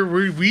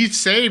podcast... We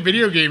say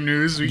video game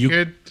news. We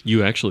could...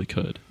 You actually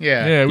could.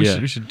 Yeah. Yeah, we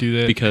Yeah. should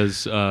do that.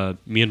 Because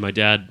me and my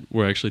dad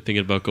were actually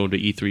thinking about going to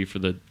E3 for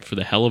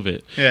the hell of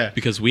it. Yeah.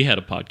 Because we had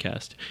a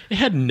podcast. It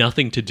had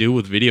nothing to do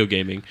with video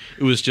gaming.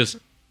 It was just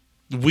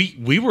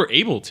we were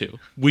able to.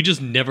 We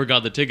just never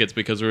got the tickets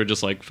because we were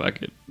just like,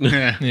 fuck it.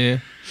 Yeah. Yeah.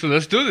 so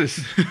let's do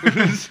this.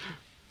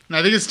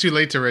 I think it's too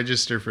late to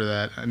register for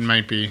that. It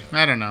might be.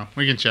 I don't know.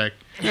 We can check.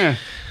 Yeah.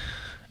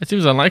 It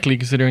seems unlikely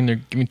considering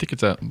they're giving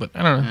tickets out, but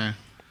I don't know. Yeah.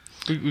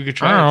 We could I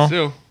try don't it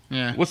still.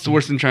 Yeah. What's the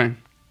worst in trying?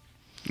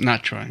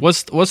 Not trying.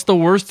 What's the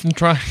worst in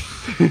trying?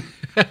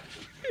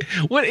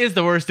 What is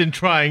the worst in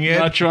trying, Ed?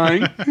 Not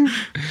trying.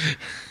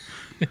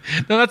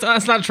 No,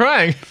 that's not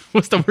trying.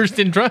 What's the worst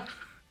in trying?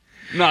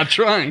 Not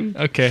trying.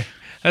 Okay,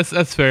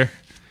 that's fair.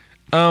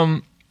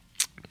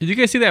 Did you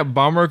guys see that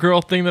Bomber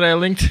Girl thing that I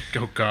linked?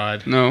 Oh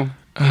God. No.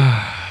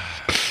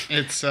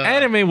 It's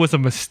Anime was a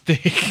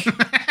mistake.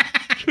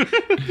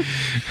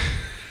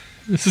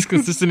 This is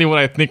consistently what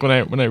I think when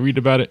I read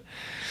about it.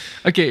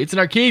 Okay, it's an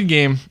arcade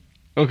game.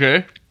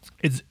 Okay.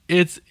 It's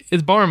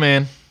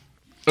Bomberman,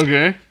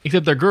 Okay.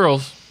 except they're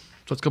girls,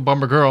 so it's called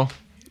Bomber Girl,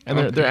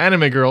 and they're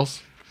anime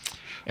girls.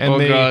 And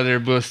God, they're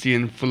busty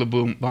and full of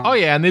boom. Bombs. Oh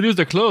yeah, and they lose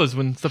their clothes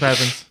when stuff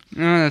happens. Oh,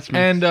 that's me.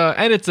 And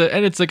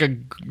it's like a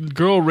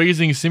girl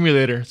raising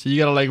simulator. So you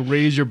gotta like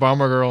raise your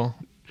Bomber Girl,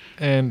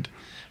 and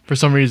for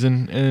some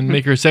reason, and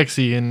make her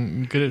sexy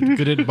and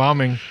good at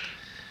bombing.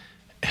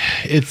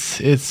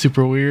 It's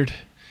super weird.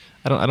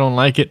 I don't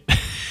like it.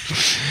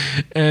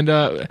 And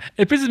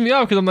it pisses me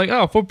off because I'm like,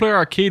 oh, 4-player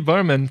arcade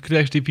Bomberman could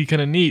actually be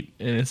kind of neat.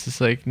 And it's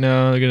just like,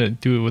 no, they're gonna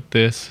do it with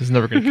this. It's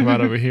never gonna come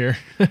out over here.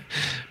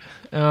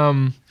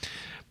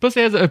 Plus,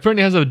 it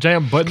apparently has a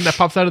giant button that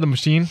pops out of the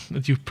machine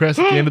that you press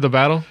at the end of the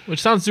battle, which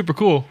sounds super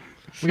cool.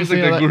 It's like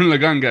that Gurren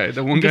Lagann guy,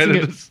 the one guy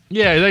that does.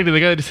 Yeah, exactly. The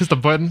guy that just hits the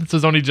button. It's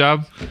his only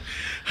job.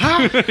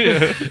 He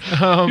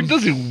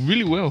does it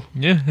really well.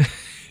 Yeah.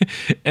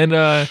 And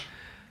I'm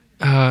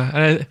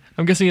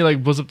guessing he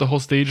like blows up the whole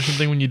stage or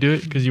something when you do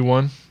it because you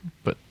won.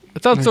 But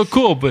it sounds so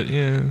cool. But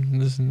yeah.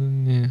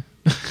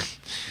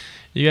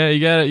 You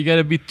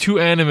gotta be too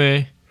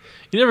anime.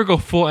 You never go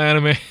full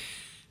anime.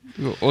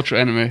 You go ultra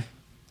anime.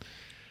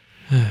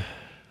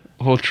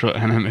 Ultra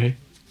anime.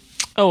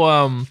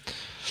 Oh,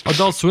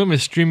 Adult Swim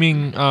is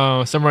streaming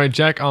Samurai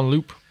Jack on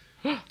loop.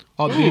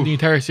 All the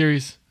entire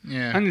series.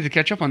 yeah. I need to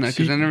catch up on that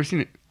because I've never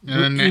seen it.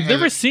 And then You've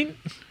never seen?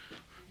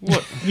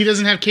 What? he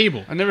doesn't have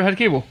cable. I never had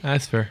cable.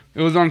 That's fair.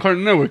 It was on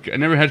Cartoon Network. I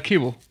never had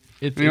cable.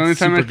 It's The only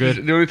time super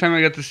good. the only time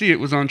I got to see it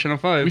was on Channel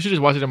 5. We should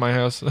just watch it at my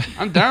house.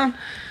 I'm down.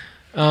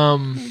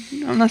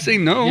 I'm not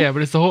saying no. Yeah,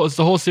 but it's the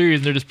whole series,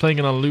 and they're just playing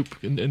it on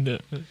loop. In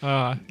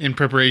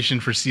preparation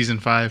for season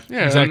 5.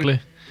 Yeah, Exactly.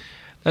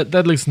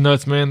 That looks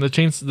nuts, man. The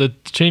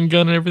chain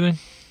gun and everything.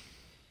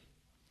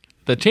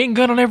 The chain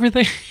gun and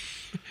everything.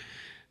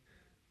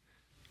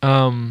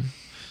 Kunai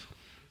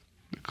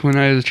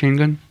is a chain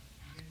gun.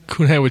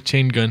 Kunai with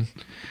chain gun.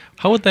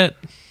 How would that?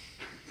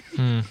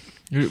 We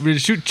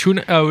just shoot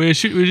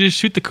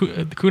the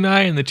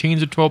kunai and the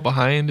chains would 12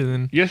 behind and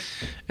then Yes.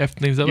 F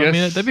things up. I Yes.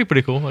 mean, that'd be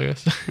pretty cool, I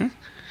guess.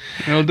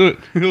 He'll do it.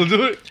 He'll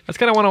do it. That's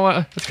kind of why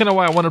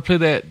I want to play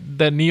that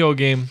Neo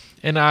game,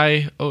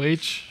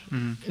 NIOH.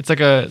 It's like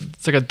a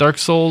Dark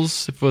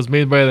Souls if it was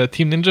made by the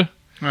Team Ninja,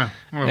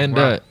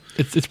 and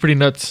it's pretty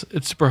nuts.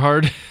 It's super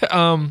hard.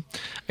 I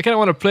kind of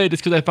want to play it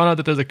just because I found out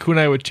that there's a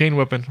kunai with chain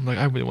weapon. I'm like,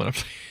 I really want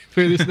to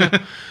play this now.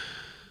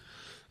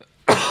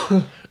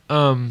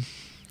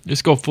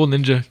 Just go full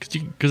ninja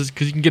because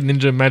you can get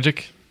ninja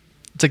magic.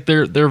 It's like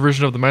their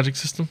version of the magic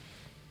system.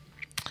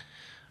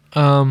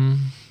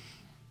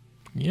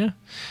 Yeah.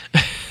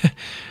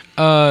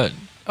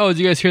 Did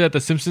you guys hear that The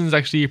Simpsons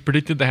actually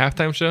predicted the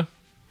halftime show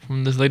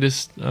from this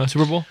latest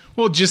Super Bowl?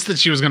 Well, just that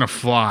she was gonna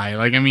fly.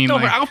 Like, I mean, No,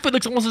 like, her outfit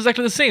looks almost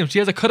exactly the same. She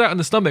has a cutout on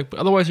the stomach, but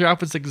otherwise her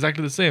outfit's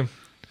exactly the same.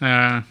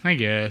 I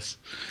guess.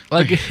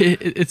 Like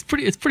it's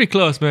pretty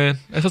close, man.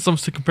 I saw some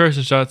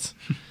comparison shots.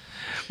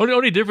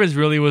 Only difference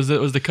really was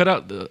the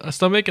cutout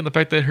stomach and the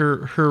fact that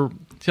her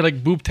she had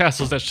like boob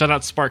tassels that shot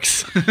out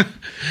sparks.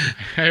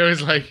 I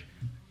always like.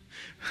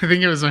 I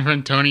think it was my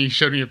friend Tony. He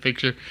showed me a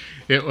picture.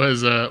 It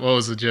was what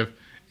was the gif?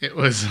 It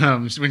was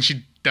when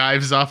she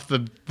dives off the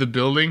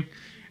building,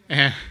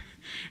 and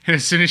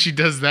as soon as she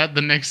does that,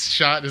 the next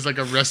shot is like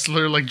a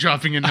wrestler like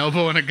dropping an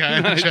elbow on a guy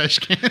in a trash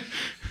can.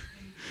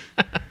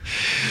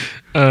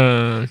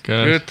 Gosh.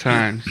 Good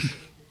times.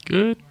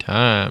 Good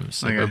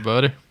times, Okay.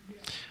 everybody.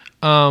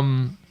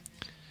 Well,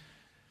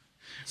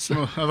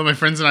 although my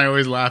friends and I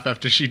always laugh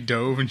after she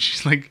dove, and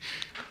she's like,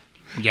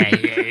 "Yeah."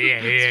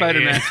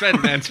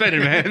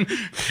 Spider-Man.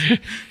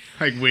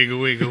 Like wiggle,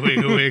 wiggle,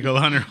 wiggle, wiggle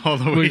on her all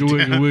the way Wiggle,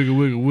 down. wiggle,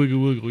 wiggle, wiggle, wiggle,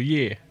 wiggle.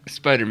 Yeah.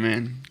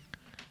 Spider-Man.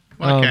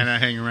 Why can't I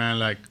hang around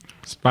like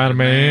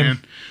Spider-Man.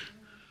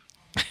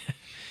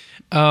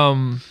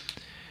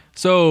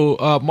 So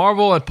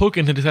Marvel and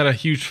Pokken had just had a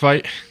huge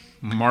fight.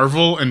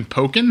 Marvel and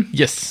Pokken?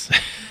 Yes.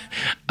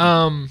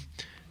 To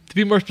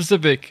be more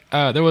specific,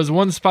 there was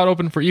one spot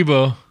open for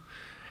Evo,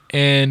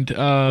 and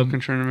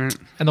Tournament.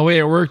 and the way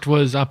it worked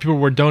was people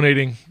were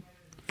donating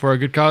for a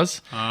good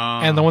cause,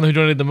 and the one who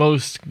donated the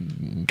most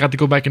got to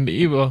go back into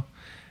Evo.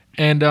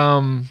 And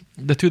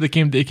the two that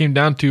it came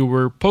down to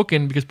were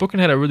Pokken, because Pokken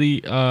had a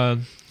really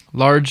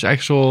large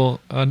actual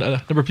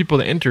number of people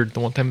that entered the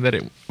one time that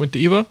it went to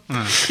Evo,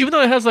 even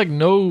though it has like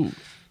no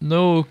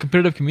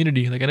competitive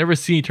community. Like I never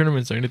see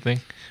tournaments or anything,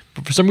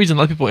 but for some reason a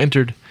lot of people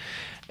entered.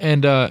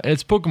 And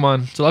it's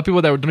Pokemon, so a lot of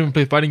people that don't even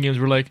play fighting games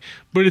were like,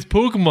 "But it's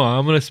Pokemon,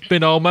 I'm gonna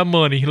spend all my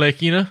money,"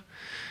 like, you know.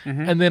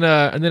 And then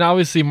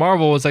obviously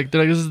Marvel was like,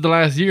 they're like, "This is the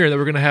last year that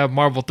we're gonna have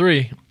Marvel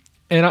 3,"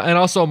 and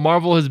also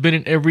Marvel has been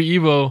in every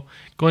Evo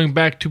going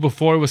back to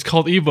before it was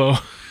called Evo.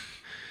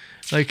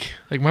 like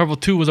Marvel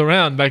 2 was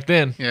around back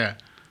then. Yeah.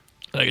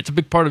 Like it's a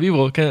big part of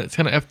Evo. It's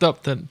kind of effed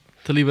up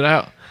to leave it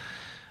out.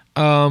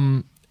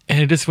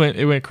 and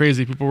it went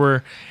crazy. It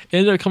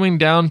ended up coming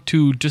down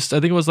to just, I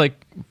think it was like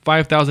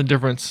 5,000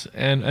 difference,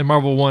 and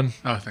Marvel won.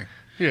 Oh, thank.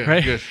 Yeah,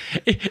 Right? good.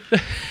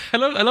 I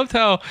loved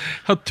how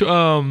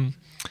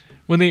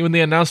when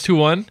they announced who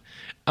won,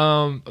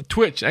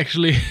 Twitch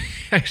actually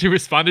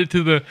responded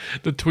to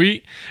the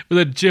tweet with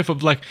a GIF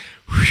of like,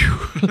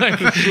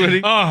 like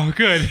oh,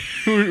 good,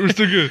 we're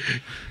still good.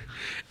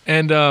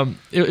 And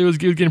it was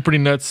getting pretty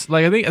nuts.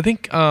 Like I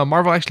think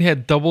Marvel actually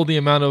had double the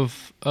amount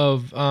of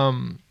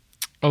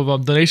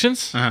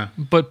donations,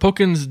 but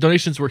Pokkins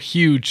donations were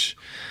huge,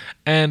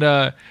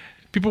 and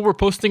people were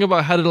posting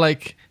about how to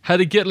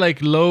get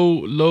like low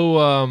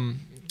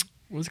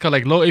what's it called,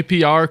 like low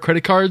APR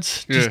credit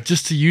cards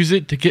just to use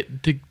it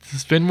to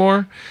spend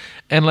more.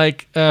 And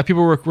like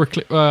people were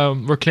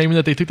claiming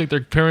that they took like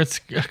their parents'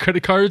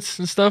 credit cards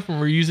and stuff and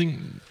were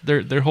using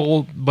their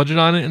whole budget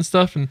on it and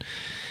stuff, and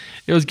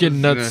it was getting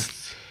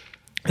nuts.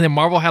 And then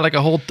Marvel had like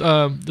a whole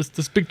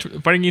this big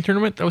fighting game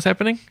tournament that was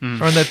happening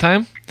around that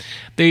time.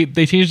 They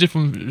changed it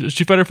from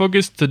Street Fighter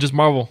focus to just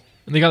Marvel,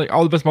 and they got like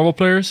all the best Marvel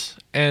players,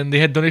 and they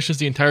had donations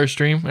the entire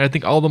stream. And I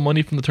think all the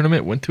money from the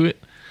tournament went to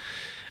it,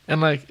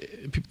 and like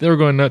they were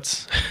going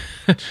nuts.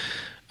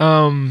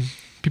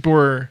 People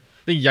were.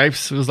 I think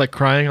Yipes was like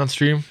crying on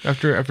stream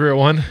after it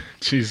won.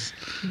 Jeez.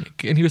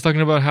 And he was talking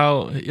about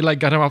how it like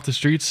got him off the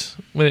streets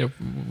when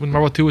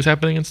Marvel 2 was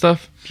happening and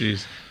stuff.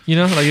 Jeez. You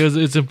know, like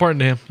it's important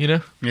to him, you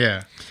know?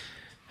 Yeah.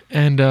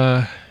 And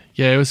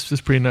it was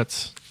just pretty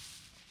nuts.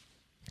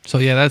 So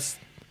yeah,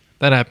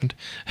 that happened.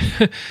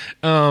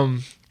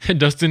 And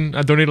Dustin,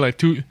 I donated like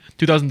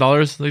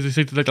 $2,000. Like they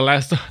said, like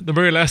the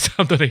very last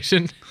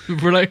donation.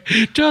 We're like,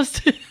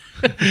 Justin,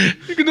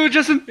 You can do it,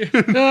 Justin.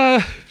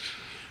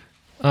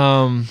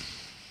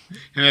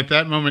 And at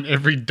that moment,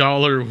 every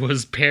dollar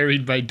was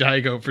parried by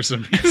Daigo for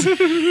some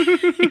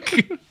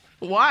reason.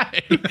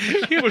 Why?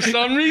 For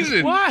some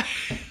reason. Why?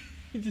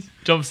 He just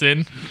jumps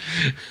in.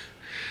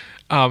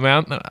 Oh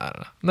man,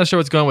 I'm not sure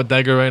what's going on with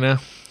Daigo right now.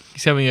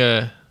 He's having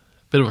a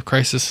bit of a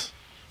crisis.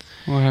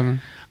 What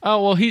happened?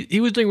 Oh well, he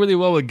was doing really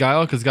well with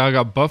Guile because Guile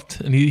got buffed,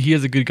 and he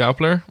is a good Guile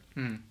player.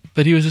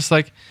 But he was just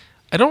like,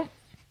 I'm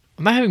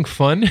not having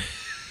fun.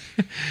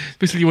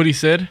 Basically, what he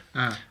said.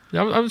 I'm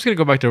just gonna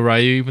go back to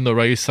Ryu, even though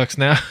Ryu sucks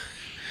now.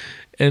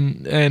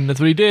 And that's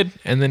what he did.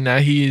 And then now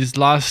he's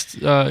lost.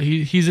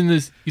 He's in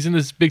this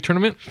big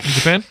tournament in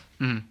Japan,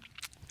 and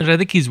I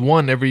think he's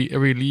won every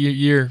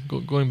year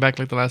going back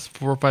like the last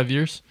 4 or 5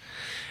 years.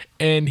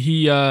 And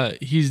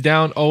he's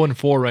down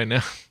 0-4 right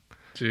now.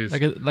 Jeez.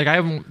 Like I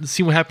haven't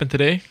seen what happened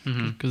today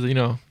because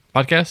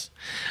podcast.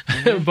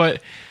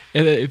 But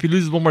if he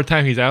loses one more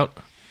time, he's out.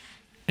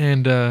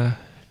 And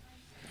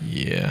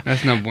yeah,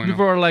 That's not bueno.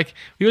 people are like,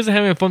 he wasn't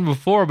having fun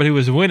before, but he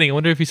was winning. I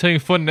wonder if he's having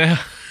fun now.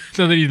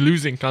 Now that he's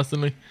losing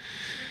constantly.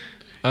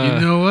 You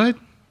know what?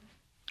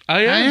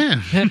 I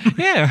am.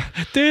 Yeah.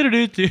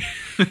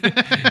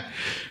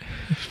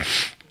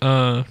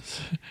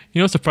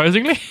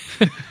 Surprisingly.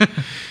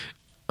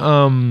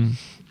 Let's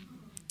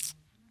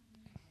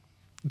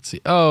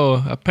see.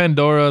 Oh,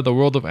 Pandora, the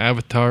World of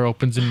Avatar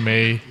opens in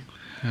May.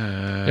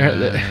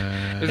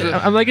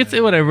 I'm like, it's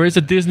whatever. It's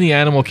a Disney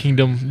Animal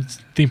Kingdom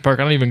theme park.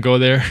 I don't even go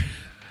there.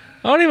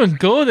 I don't even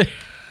go there.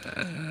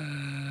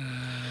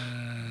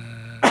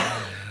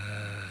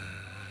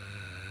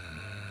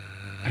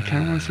 I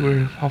kind of want to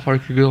see how far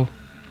it could go.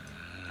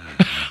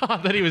 I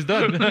thought he was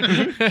done.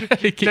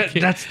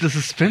 That's the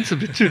suspense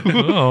of it too.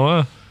 Oh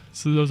wow,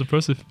 so that was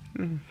impressive.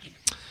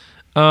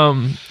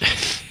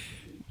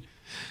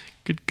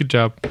 Good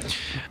job.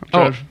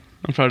 I'm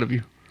proud of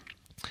you.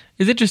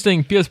 It's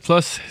interesting. PS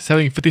Plus is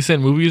having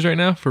 50-cent movies right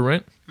now for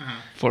rent.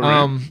 For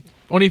rent.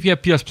 Only if you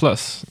have PS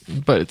Plus,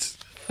 but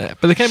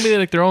they can't be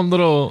like their own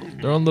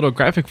little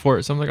graphic for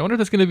it. So I'm like, I wonder if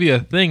that's gonna be a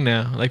thing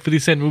now, like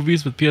 50-cent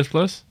movies with PS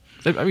Plus.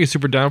 I'd be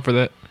super down for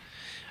that.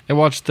 I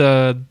watched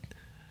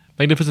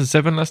Magnificent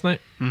Seven last night,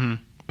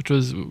 which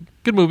was a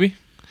good movie.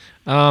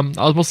 I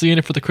was mostly in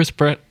it for the Chris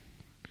Pratt,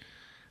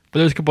 but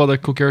there's a couple other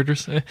cool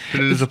characters. Did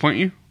it disappoint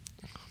you?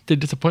 Did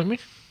it disappoint me?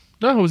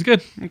 No, it was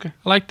good. Okay.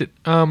 I liked it.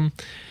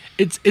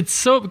 It's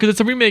so because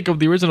it's a remake of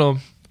the original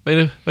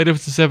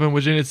Magnificent Seven,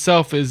 which in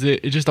itself is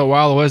it's just a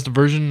Wild West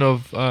version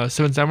of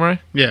Seven Samurai.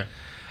 Yeah.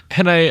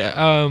 And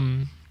I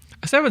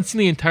still haven't seen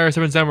the entire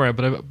Seven Samurai,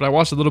 but I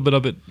watched a little bit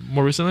of it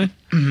more recently,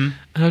 and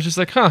I was just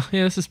like, yeah,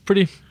 this is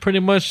pretty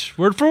much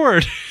word for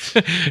word.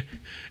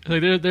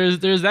 Like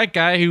there's that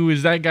guy who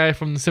is that guy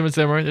from the Seven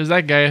Samurai. There's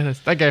that guy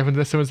from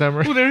the Seven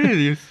Samurai. Oh, there it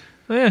is.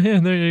 Yeah,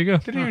 there you go.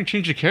 They didn't even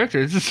change the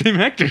character. It's the same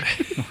actor.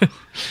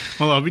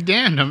 Well, I'll be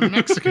damned. I'm in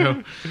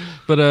Mexico.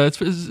 But it's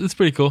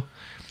pretty cool.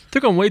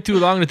 Took him way too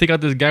long to take out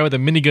this guy with a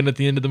minigun at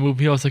the end of the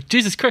movie. I was like,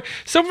 Jesus Christ!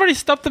 Somebody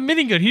stop the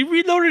minigun. He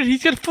reloaded.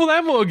 He's got full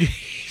ammo again.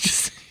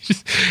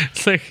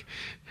 It's like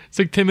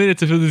 10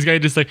 minutes until this guy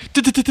just like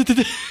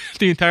the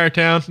entire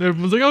town.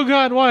 Everyone's like, oh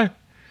God, why?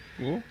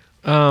 Well,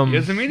 Um, he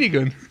has a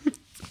minigun.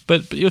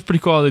 but it was pretty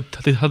cool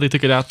how they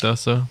took it out though.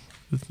 So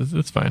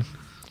it's fine.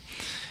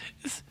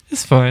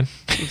 It's fine.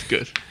 It's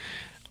good.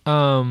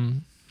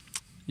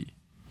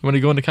 Want to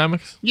go into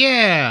comics?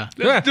 Yeah.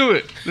 Let's do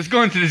it. Let's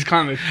go into this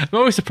comic. I'm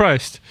always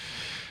surprised.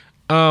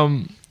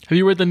 Have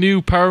you read the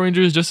new Power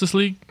Rangers Justice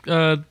League,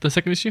 the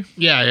second issue?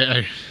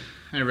 Yeah,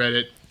 I read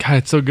it. God,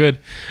 it's so good.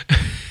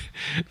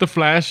 The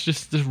Flash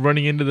just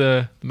running into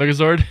the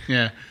Megazord.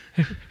 Yeah.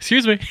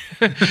 Excuse me.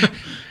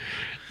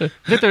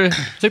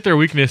 It's like their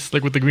weakness,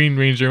 like with the Green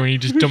Ranger when he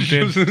just jumped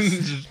in,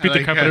 just beat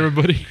the crap out of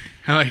everybody.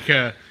 I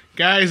like,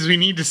 guys, we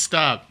need to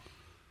stop.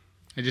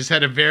 I just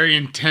had a very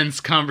intense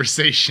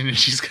conversation, and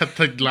she's got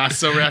the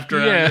lasso wrapped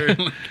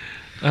around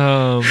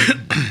her.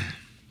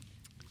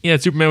 Yeah,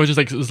 Superman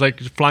was like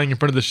flying in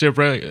front of the ship,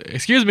 right? Like,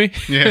 excuse me.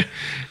 Yeah.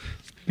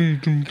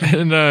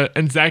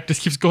 and Zach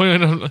just keeps going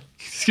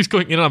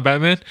in on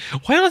Batman.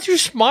 Why don't you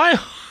smile?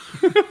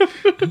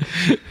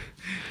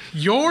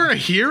 You're a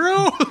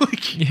hero?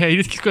 Yeah, he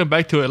just keeps going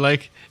back to it.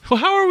 Like, well,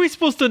 how are we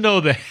supposed to know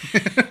that?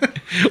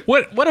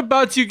 What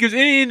about you gives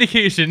any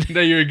indication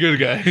That you're a good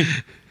guy.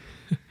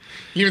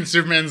 Even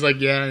Superman's like,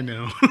 yeah, I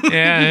know.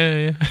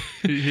 Yeah.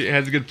 He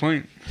has a good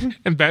point.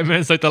 And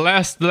Batman's like, the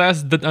last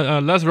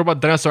robot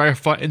dinosaur I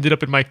fought ended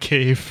up in my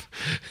cave.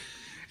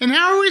 And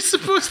how are we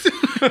supposed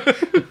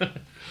to?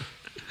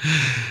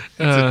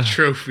 That's a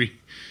trophy.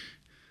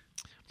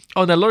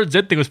 Oh, that Lord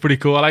Zed thing was pretty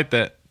cool. I like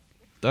that.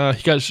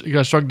 He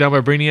got struck down by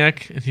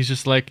Brainiac, and he's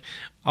just like,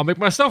 "I'll make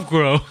myself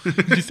grow."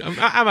 I'm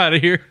out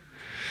of here.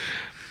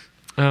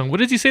 What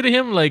does he say to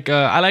him? Like,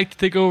 I like to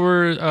take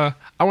over.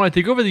 I want to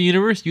take over the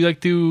universe. You like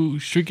to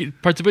shrink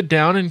parts of it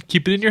down and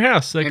keep it in your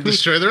house, like And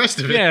destroy the rest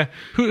of it. Yeah.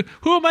 Who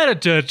am I to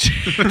judge?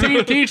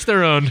 To each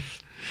their own.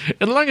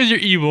 As long as you're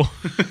evil.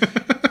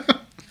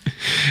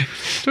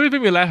 It always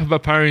made me laugh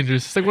about Power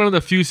Rangers. It's like one of the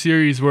few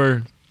series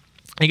where,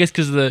 I guess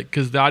because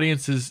the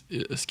audience is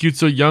skewed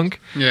so young,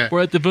 Yeah.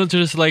 where the villains are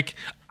just like,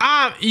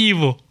 I'm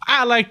evil.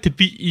 I like to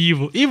be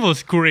evil.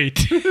 Evil's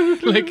great.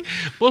 Like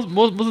most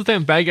of the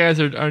time, bad guys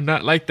are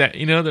not like that.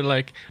 You know, they're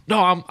like,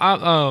 no,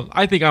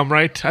 I think I'm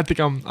right. I think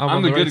I'm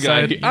on the right good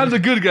guy. side. I'm the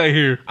good guy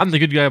here. I'm the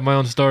good guy of my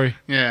own story.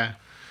 Yeah.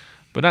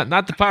 But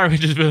not the Power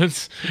Rangers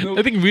villains. Nope.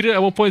 I think Rita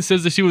at one point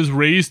says that she was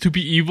raised to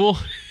be evil.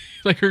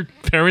 Like her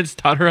parents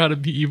taught her how to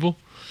be evil.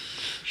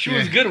 She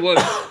was good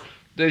once.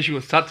 Then she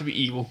was taught to be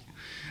evil.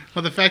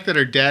 Well, the fact that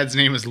her dad's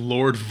name is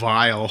Lord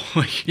Vile,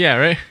 like, Yeah,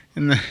 right?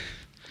 and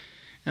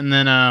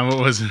then what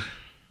was it?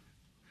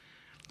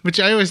 Which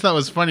I always thought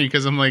was funny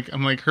because I'm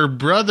like her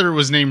brother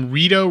was named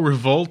Rito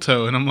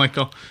Revolto, and I'm like,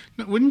 oh,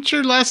 wouldn't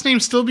your last name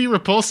still be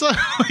Repulsa?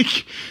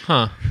 Like,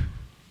 Huh.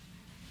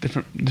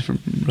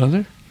 Different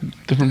brother?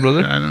 Different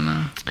brother? I don't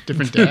know,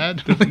 different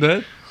dad. Different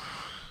dad?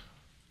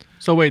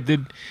 So wait,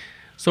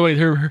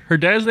 her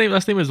dad's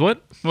last name is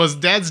what? Well, his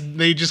dad's,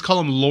 they just call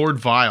him Lord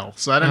Vile,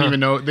 so I don't even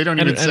know. They don't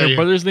even And say her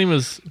brother's name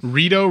is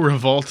Rito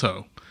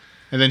Revolto,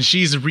 and then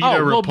she's Rita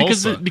well,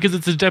 Repulsa. because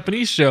it's a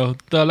Japanese show.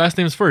 The last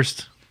name is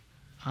first.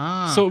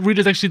 Ah, So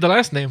Rita's actually the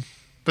last name.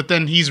 but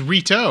then he's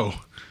Rito.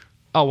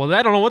 Oh well,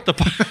 I don't know what the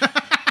fuck.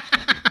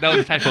 That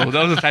was a typo.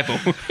 That was a typo.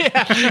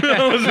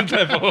 That was a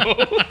typo.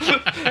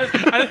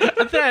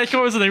 I thought I came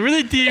up with something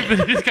really deep and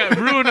it just got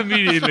ruined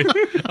immediately.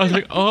 I was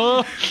like,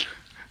 oh,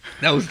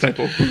 That was a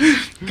typo.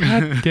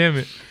 god damn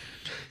it.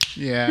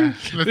 Yeah,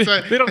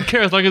 They don't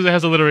care as long as it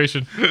has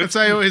alliteration. that's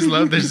why I always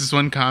love. There's this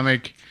one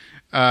comic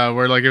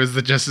where like it was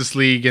the Justice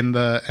League and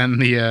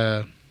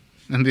the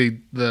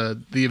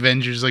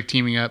Avengers like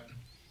teaming up,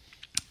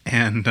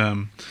 and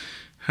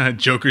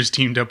Joker's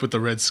teamed up with the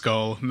Red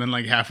Skull, and then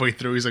like halfway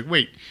through he's like,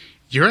 "Wait,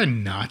 you're a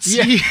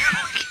Nazi?"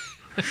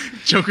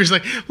 Joker's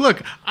like,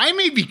 "Look, I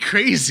may be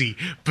crazy,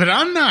 but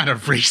I'm not a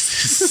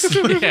racist."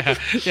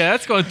 Yeah,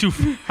 that's going too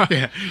far.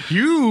 Yeah,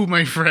 you,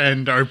 my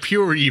friend, are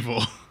pure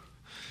evil.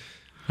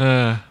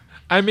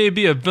 I may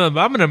be a villain, but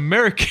I'm an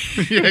American.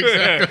 Yeah,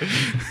 exactly.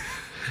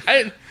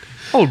 I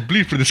would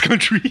bleed for this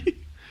country.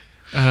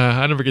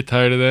 I never get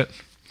tired of that.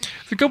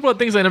 There's a couple of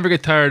things I never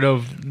get tired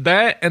of.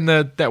 That and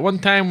that one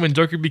time when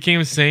Joker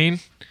became sane,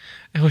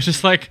 it was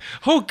just like,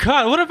 oh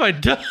god, what have I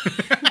done?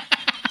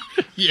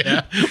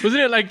 Yeah,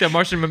 Wasn't it like the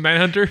Martian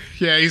Manhunter?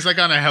 yeah. He's like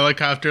on a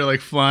helicopter,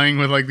 like flying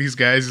with like these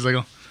guys. He's like,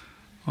 "Oh,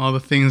 all the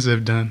things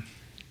I've done,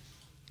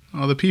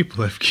 all the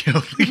people I've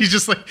killed."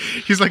 He's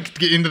like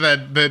getting into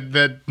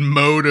that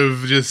mode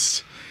of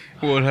just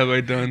What have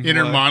I done?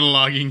 inner What?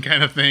 monologuing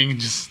kind of thing.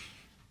 Just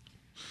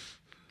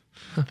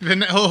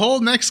the whole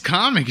next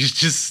comic is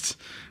just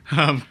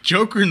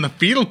Joker in the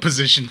fetal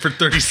position for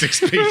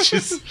 36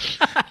 pages.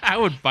 I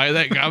would buy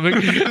that comic.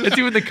 That's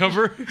even the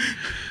cover.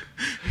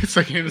 It's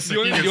like him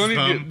sucking his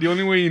thumb. The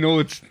only way you know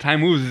it's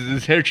time moves is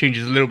his hair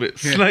changes a little bit,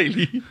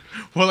 slightly.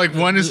 Well, like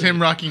one is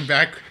him rocking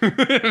back,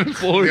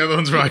 the other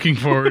one's rocking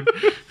forward.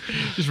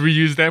 Just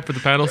reuse that for the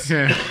panels.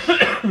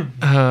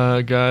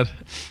 Yeah, God.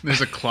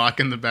 there's a clock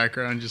in the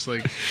background, just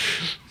like.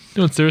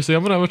 No, seriously,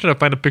 I'm trying to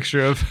find a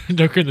picture of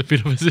Joker in the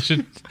fetal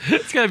position.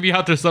 It's gotta be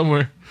out there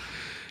somewhere.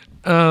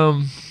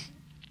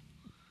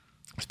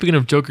 Speaking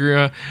of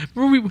Joker,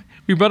 remember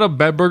we brought up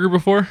Bad Burger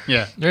before?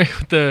 Yeah. Right?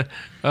 With the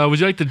would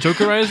you like to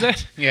Jokerize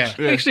that? Yeah.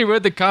 I actually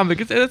read the comic.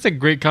 That's a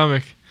great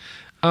comic.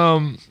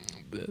 The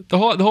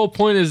whole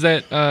point is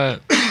that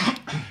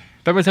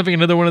Batman's having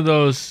another one of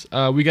those.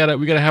 We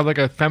gotta have like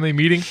a family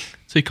meeting.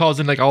 So he calls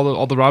in like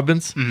all the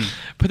Robins,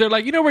 but they're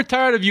like, we're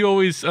tired of you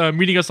always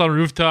meeting us on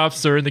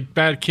rooftops or in the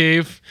Bat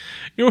Cave.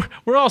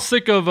 We're all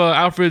sick of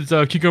Alfred's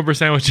cucumber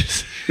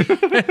sandwiches.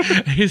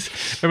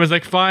 Everyone's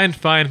like, fine,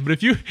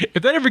 but if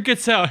that ever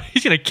gets out,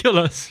 he's gonna kill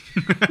us.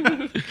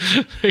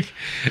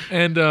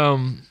 And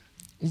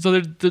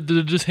so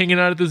they're just hanging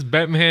out at this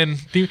Batman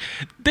theme.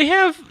 They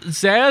have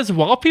Zaz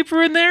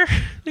wallpaper in there.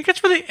 Like,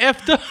 that's really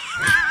effed up.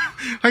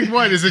 Like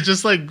what? Is it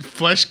just like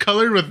flesh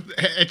colored with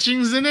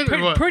etchings in it?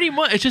 Or what? Pretty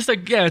much. It's just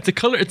like, it's a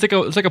color. It's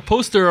like a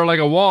poster or like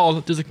a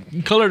wall. There's a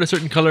colored a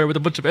certain color with a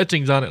bunch of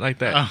etchings on it like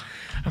that. Oh.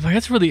 I'm like,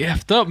 that's really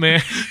effed up,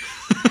 man.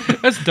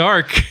 That's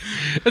dark.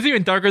 That's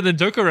even darker than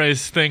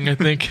Joker's thing, I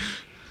think.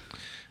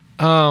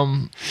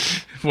 One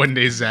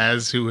day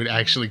Zaz, who had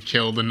actually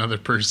killed another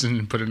person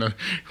and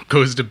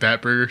goes to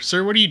Batburger.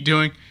 Sir, what are you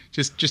doing?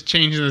 Just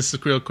changing this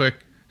real quick.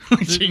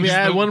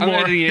 Yeah, one more.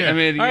 I'm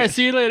editing All right, it.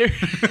 see you later.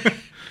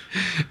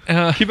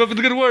 Keep up with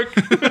the good work.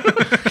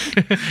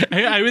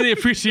 I really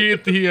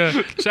appreciate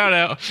the shout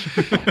out.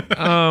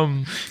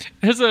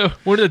 There's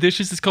one of the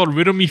dishes is called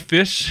Riddle Me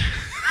Fish.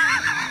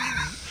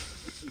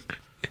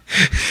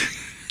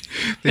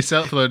 They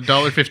sell it for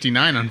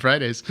 $1.59 on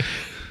Fridays.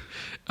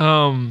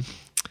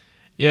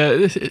 Yeah,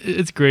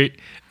 it's great.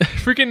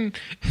 Freaking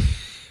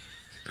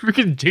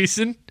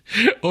Jason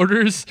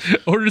orders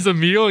a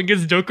meal and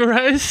gets Joker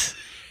eyes.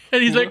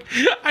 And he's like,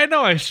 I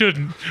know I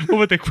shouldn't, but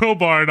with the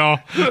crowbar and all.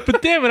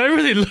 But damn it, I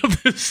really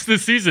love this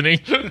seasoning.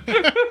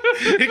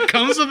 It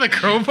comes with a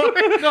crowbar?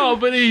 No,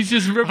 but he's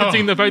just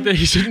referencing the fact that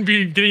he shouldn't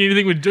be getting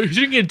anything with he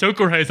shouldn't get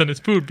Joker eyes on his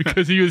food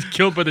because he was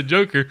killed by the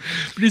Joker.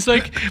 But he's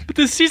like, but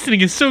this seasoning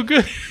is so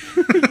good.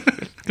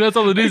 That's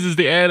all it is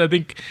the ad. I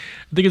think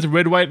it's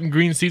red, white, and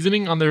green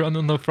seasoning on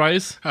the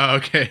fries. Oh,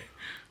 okay.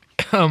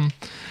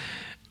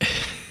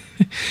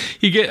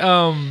 You get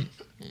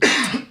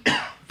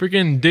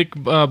freaking Dick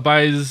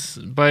buys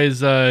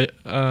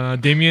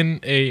Damien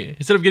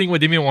instead of getting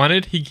what Damien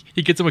wanted, he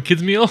gets him a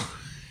kids meal,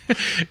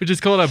 which is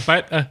called a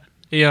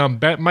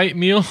Batmite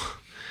meal,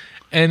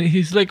 and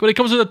he's like, well, it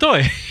comes with a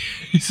toy.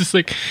 He's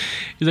like,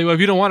 well, if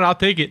you don't want it, I'll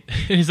take it.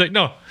 And he's like,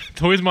 no, the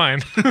toy's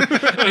mine.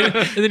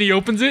 and then he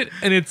opens it,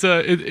 and it's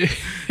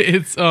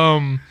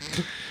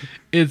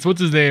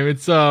what's his name?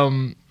 It's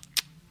what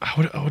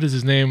is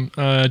his name?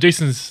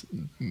 Jason's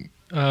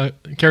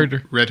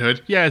character. Red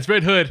Hood? Yeah, it's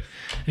Red Hood.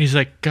 And he's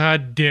like,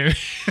 God damn it.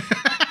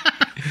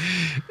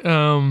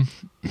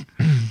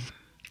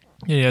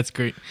 Yeah, it's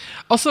great.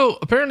 Also,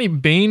 apparently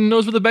Bane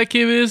knows where the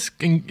Batcave is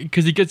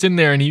because he gets in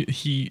there and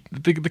the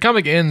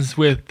comic ends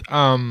with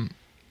all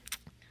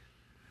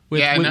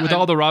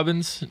the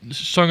Robins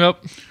strung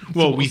up.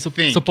 Well, we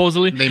think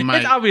supposedly they might.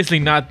 It's obviously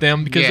not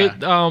them because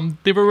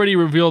they've already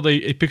revealed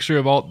a picture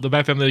of all the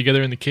Bat family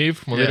together in the cave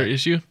from a later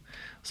issue,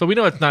 so we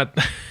know it's not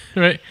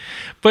right.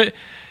 But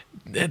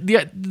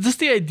just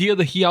the idea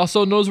that he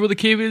also knows where the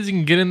cave is and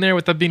can get in there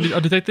without being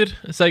undetected.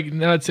 It's like,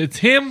 no, it's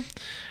him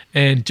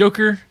and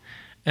Joker,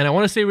 and I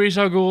want to say Ra's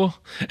al Ghul,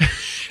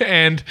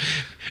 and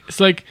it's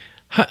like,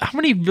 how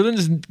many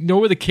villains know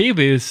where the cave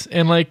is,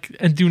 and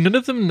do none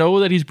of them know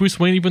that he's Bruce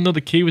Wayne, even though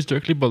the cave is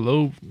directly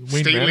below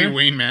Wayne Manor?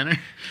 Wayne Manor.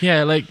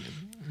 Yeah,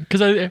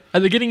 because are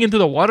they getting into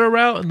the water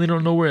route and they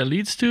don't know where it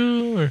leads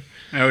to? Or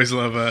I always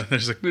love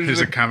there's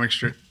a comic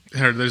strip,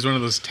 or there's one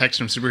of those texts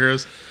from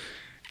superheroes.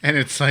 And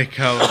it's like,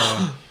 hey,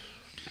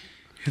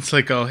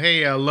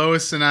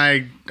 Lois and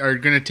I are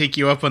going to take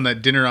you up on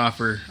that dinner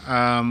offer.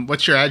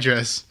 What's your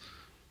address?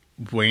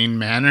 Wayne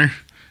Manor?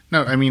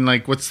 No, I mean,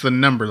 what's the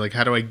number?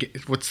 How do I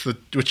get, what's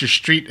your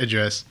street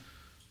address?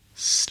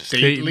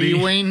 Stately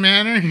Wayne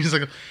Manor? And he's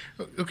like,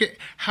 okay,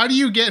 how do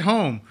you get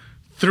home?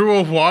 Through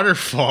a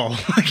waterfall.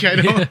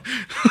 I don't,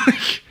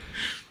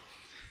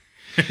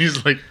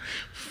 he's like,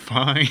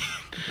 fine.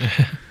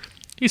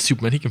 he's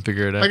Superman. He can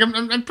figure it out.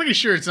 I'm pretty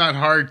sure it's not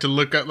hard to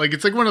look up.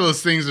 It's like one of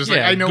those things.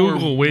 I know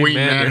Google where Wayne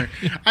Manor.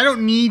 I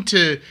don't need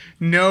to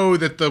know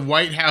that the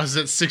White House is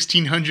at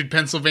 1600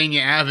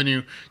 Pennsylvania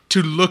Avenue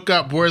to look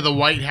up where the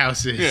White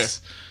House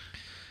is.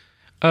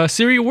 Yeah.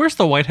 Siri, where's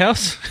the White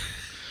House?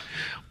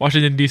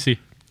 Washington D.C.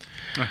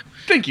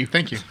 Thank you.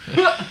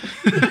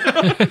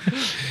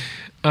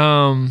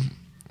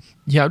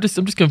 Yeah, I'm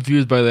just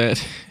confused by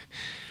that.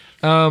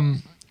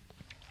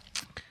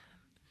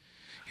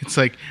 It's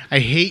like, I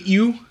hate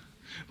you,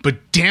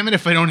 but damn it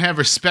if I don't have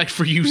respect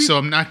for you, so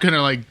I'm not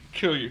gonna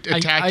kill you,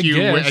 attack I you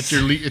guess.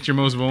 at your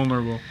most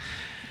vulnerable.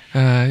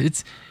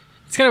 It's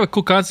kind of a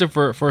cool concept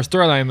for a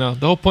storyline though.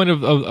 The whole point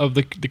of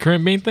the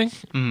current Bane thing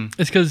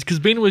is because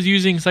Bane was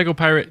using Psycho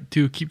Pirate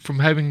to keep from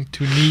having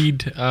to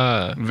need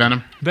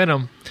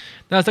Venom.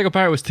 Now Psycho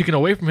Pirate was taken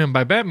away from him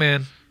by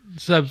Batman,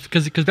 so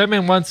because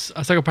Batman wants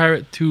a Psycho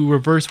Pirate to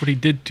reverse what he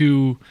did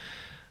to.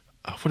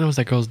 What was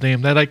that girl's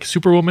name? That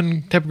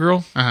Superwoman type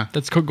girl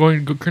that's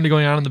currently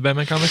going on in the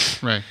Batman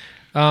comics. Right.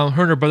 Her and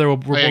her brother were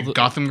both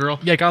Gotham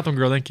Girl. Yeah, Gotham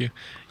Girl. Thank you.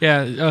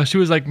 Yeah, she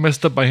was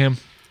messed up by him.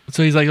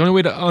 So he's like, the only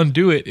way to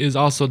undo it is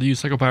also to use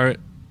Psycho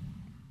Pirate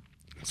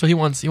So he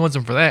wants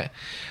him for that.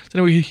 So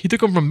anyway, he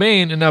took him from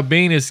Bane, and now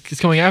Bane is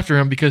coming after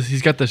him because he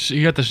got the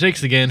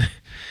shakes again.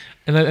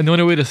 And the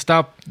only way to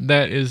stop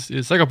that is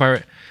Psycho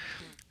Pirate.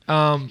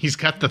 He's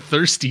got the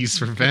thirsties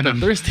for Venom.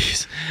 The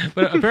thirsties.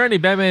 But apparently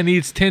Batman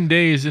needs 10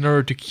 days in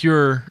order to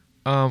cure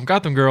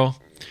Gotham Girl.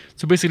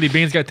 So basically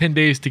Bane's got 10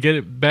 days to get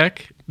it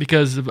back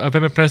because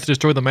Batman plans to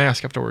destroy the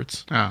mask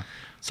afterwards. Oh.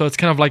 So it's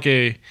kind of like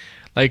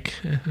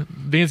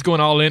Bane's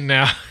going all in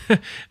now,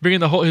 bringing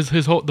the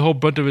whole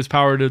brunt of his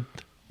power to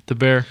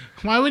bear.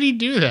 Why would he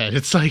do that?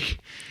 It's like,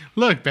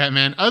 look,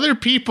 Batman, other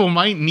people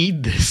might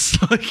need this.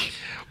 Like,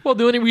 well,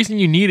 the only reason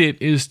you need it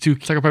is to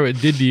Psycho Pirate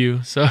did to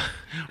you. So,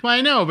 well,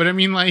 I know, but I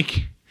mean,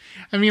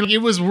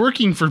 it was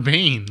working for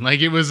Bane.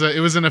 Like, it was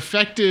an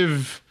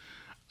effective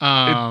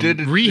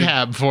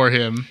rehab for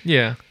him.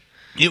 Yeah.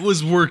 It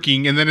was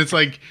working, and then it's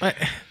like,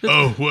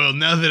 oh, well,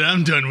 now that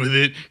I'm done with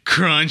it,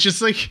 crunch.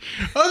 It's like,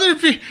 other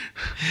people.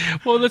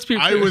 Well, let's be.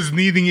 I was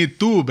needing it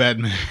too,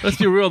 Batman. Let's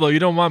be real though. You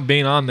don't want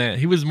Bane on that.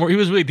 He was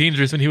really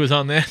dangerous when he was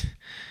on that.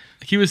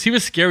 He was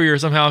scarier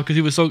somehow because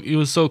he was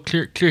so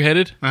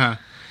clear-headed. Uh-huh.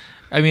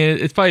 I mean,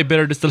 it's probably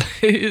better just to.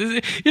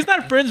 He's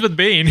not friends with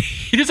Bane.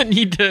 He doesn't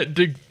need to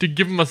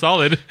give him a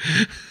solid.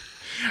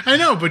 I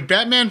know, but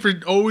Batman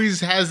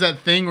always has that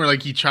thing where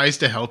like he tries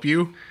to help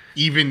you.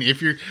 Even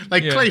if you're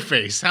like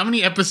Clayface, how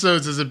many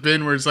episodes has it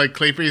been where it's like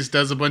Clayface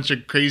does a bunch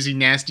of crazy,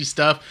 nasty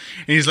stuff,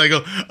 and he's like,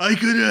 "Oh, I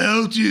could have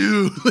helped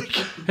you." Like,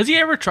 has he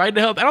ever tried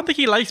to help? I don't think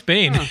he likes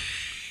Bane. Huh.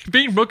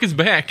 Bane broke his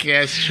back.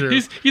 Yeah, it's true.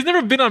 He's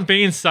never been on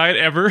Bane's side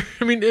ever.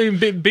 I mean,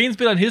 Bane's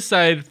been on his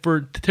side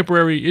for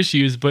temporary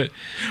issues, but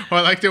I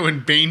liked it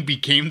when Bane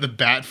became the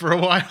Bat for a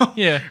while.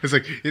 Yeah, it's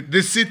like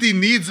this city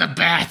needs a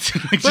Bat.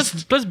 Like,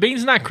 plus,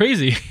 Bane's not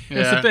crazy.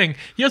 That's the thing.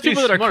 He has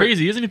people that are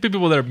crazy. He doesn't have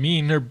people that are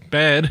mean or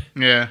bad.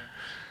 Yeah.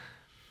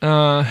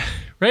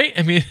 Right?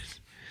 I mean,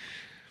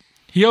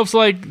 he helps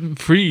like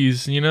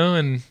Freeze,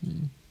 and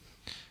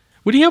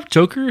would he help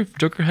Joker if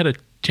Joker had a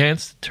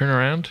chance to turn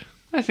around?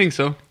 I think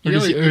so. Or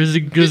is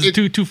it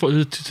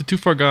too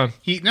far gone?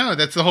 No,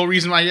 that's the whole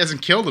reason why he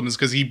hasn't killed him is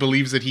because he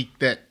believes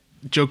that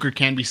Joker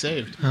can be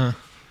saved. Huh.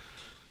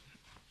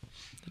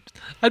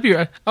 I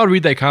would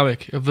read that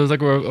comic if there's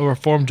like a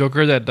reformed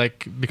Joker that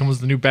like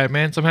becomes the new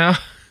Batman somehow.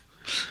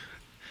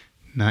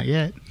 Not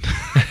yet.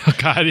 Oh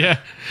God, yeah.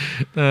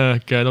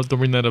 God, don't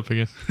bring that up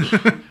again.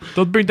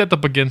 Don't bring that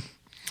up again.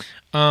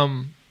 Do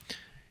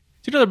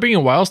you know they're bringing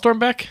Wildstorm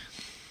back?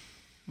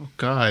 Oh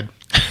God.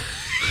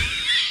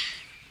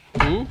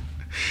 Who?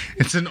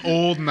 It's an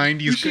old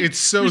 90s. It's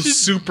so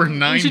super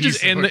 90s. We should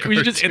just end the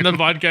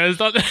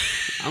podcast.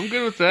 I'm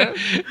good with that.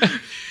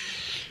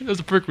 That was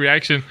a perfect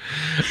reaction.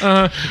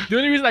 The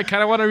only reason I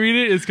kind of want to read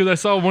it is because I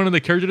saw one of the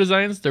character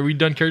designs, the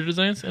redone character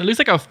designs, and it looks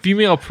like a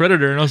female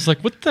Predator, and I was like,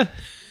 what the?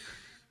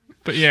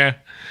 But yeah.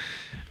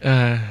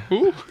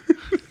 Who?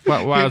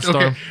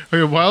 Wildstorm. Okay,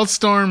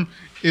 Wildstorm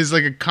is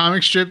like a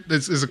comic strip.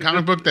 Is a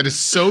comic book that is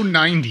so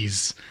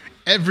 90s.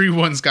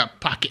 Everyone's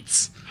got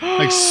pockets.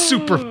 Like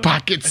super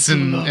pockets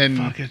and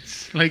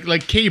pockets.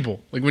 Like Cable.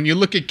 Like when you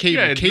look at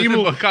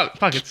Cable,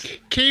 pockets.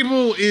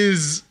 Cable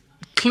is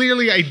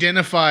clearly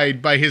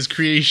identified by his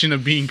creation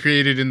of being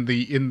created in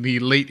the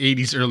late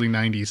 80s, early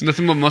 90s.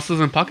 Nothing but muscles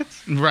and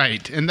pockets?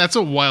 Right. And that's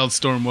what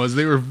Wildstorm was.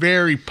 They were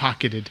very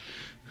pocketed.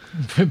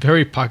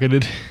 Very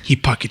pocketed. He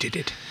pocketed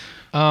it.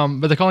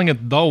 But they're calling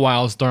it the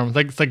Wildstorm.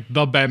 It's like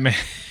the Batman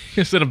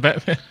instead of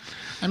Batman.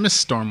 I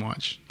miss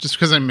Stormwatch just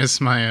because I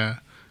miss my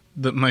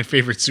my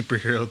favorite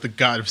superhero, the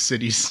God of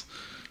Cities.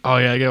 Oh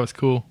yeah, that was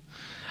cool.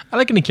 I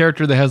like any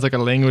character that has like a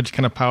language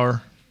kind of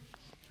power,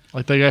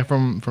 like that guy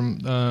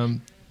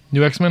from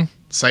New X-Men.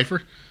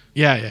 Cypher.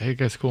 Yeah, that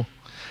guy's cool.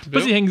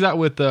 Plus he hangs out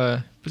with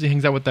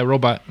that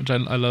robot, which I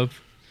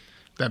love.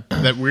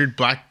 That weird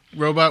black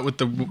robot with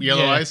the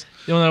yellow eyes.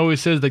 The one that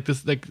always says like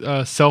this, like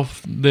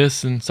self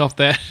this and self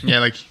that. Yeah,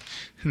 like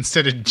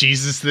instead of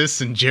Jesus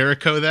this and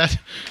Jericho that.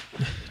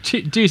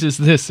 Jesus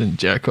this and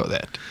Jericho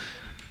that.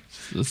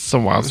 It's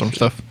some Wildstorm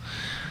stuff.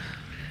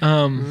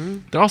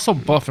 They're also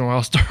buff in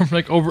Wildstorm,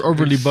 like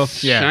overly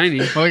buff. Yeah, shiny.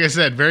 Well, like I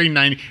said, very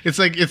 90. It's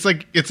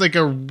like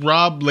a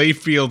Rob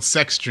Liefield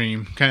sex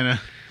dream kind of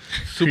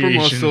super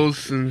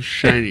muscles and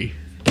shiny.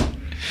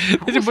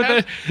 They should put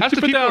that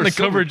on the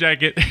cover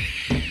jacket.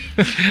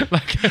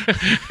 Like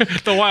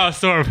the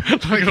Wildstorm,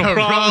 like a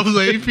Rob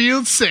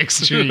Liefield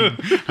sex dream.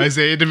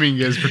 Isaiah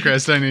Dominguez,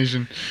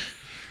 procrast-i-nation.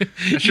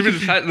 That should be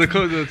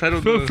the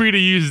title. Feel free to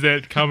use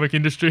that, comic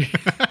industry.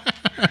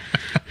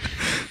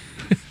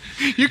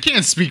 You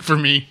can't speak for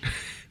me.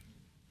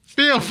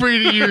 Feel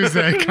free to use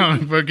that,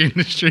 comic book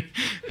industry.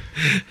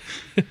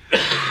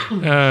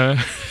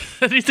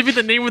 That needs to be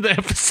the name of the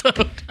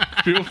episode.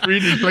 Feel free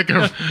to like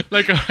a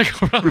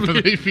Rob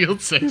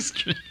Liefield sex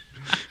dream.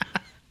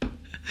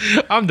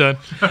 I'm done.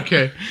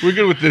 Okay. We're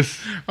good with this.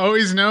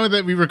 Always know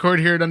that we record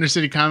here at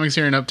Undercity Comics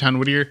here in Uptown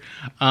Whittier.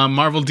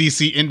 Marvel,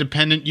 DC,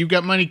 Independent. You've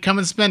got money, come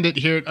and spend it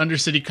here at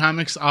Undercity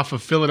Comics off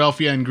of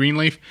Philadelphia and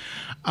Greenleaf.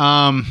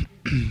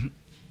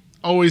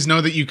 Always know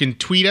that you can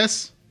tweet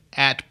us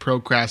at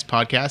Procrast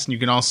Podcast, and you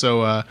can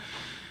also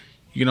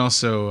You can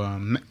also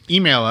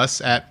email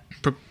us at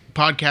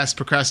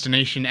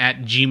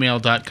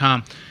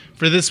podcastprocrastination@gmail.com.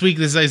 For this week,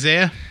 this is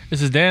Isaiah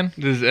This is Dan.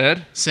 This is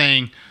Ed.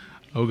 saying,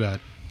 oh God.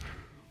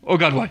 Oh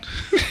God, what?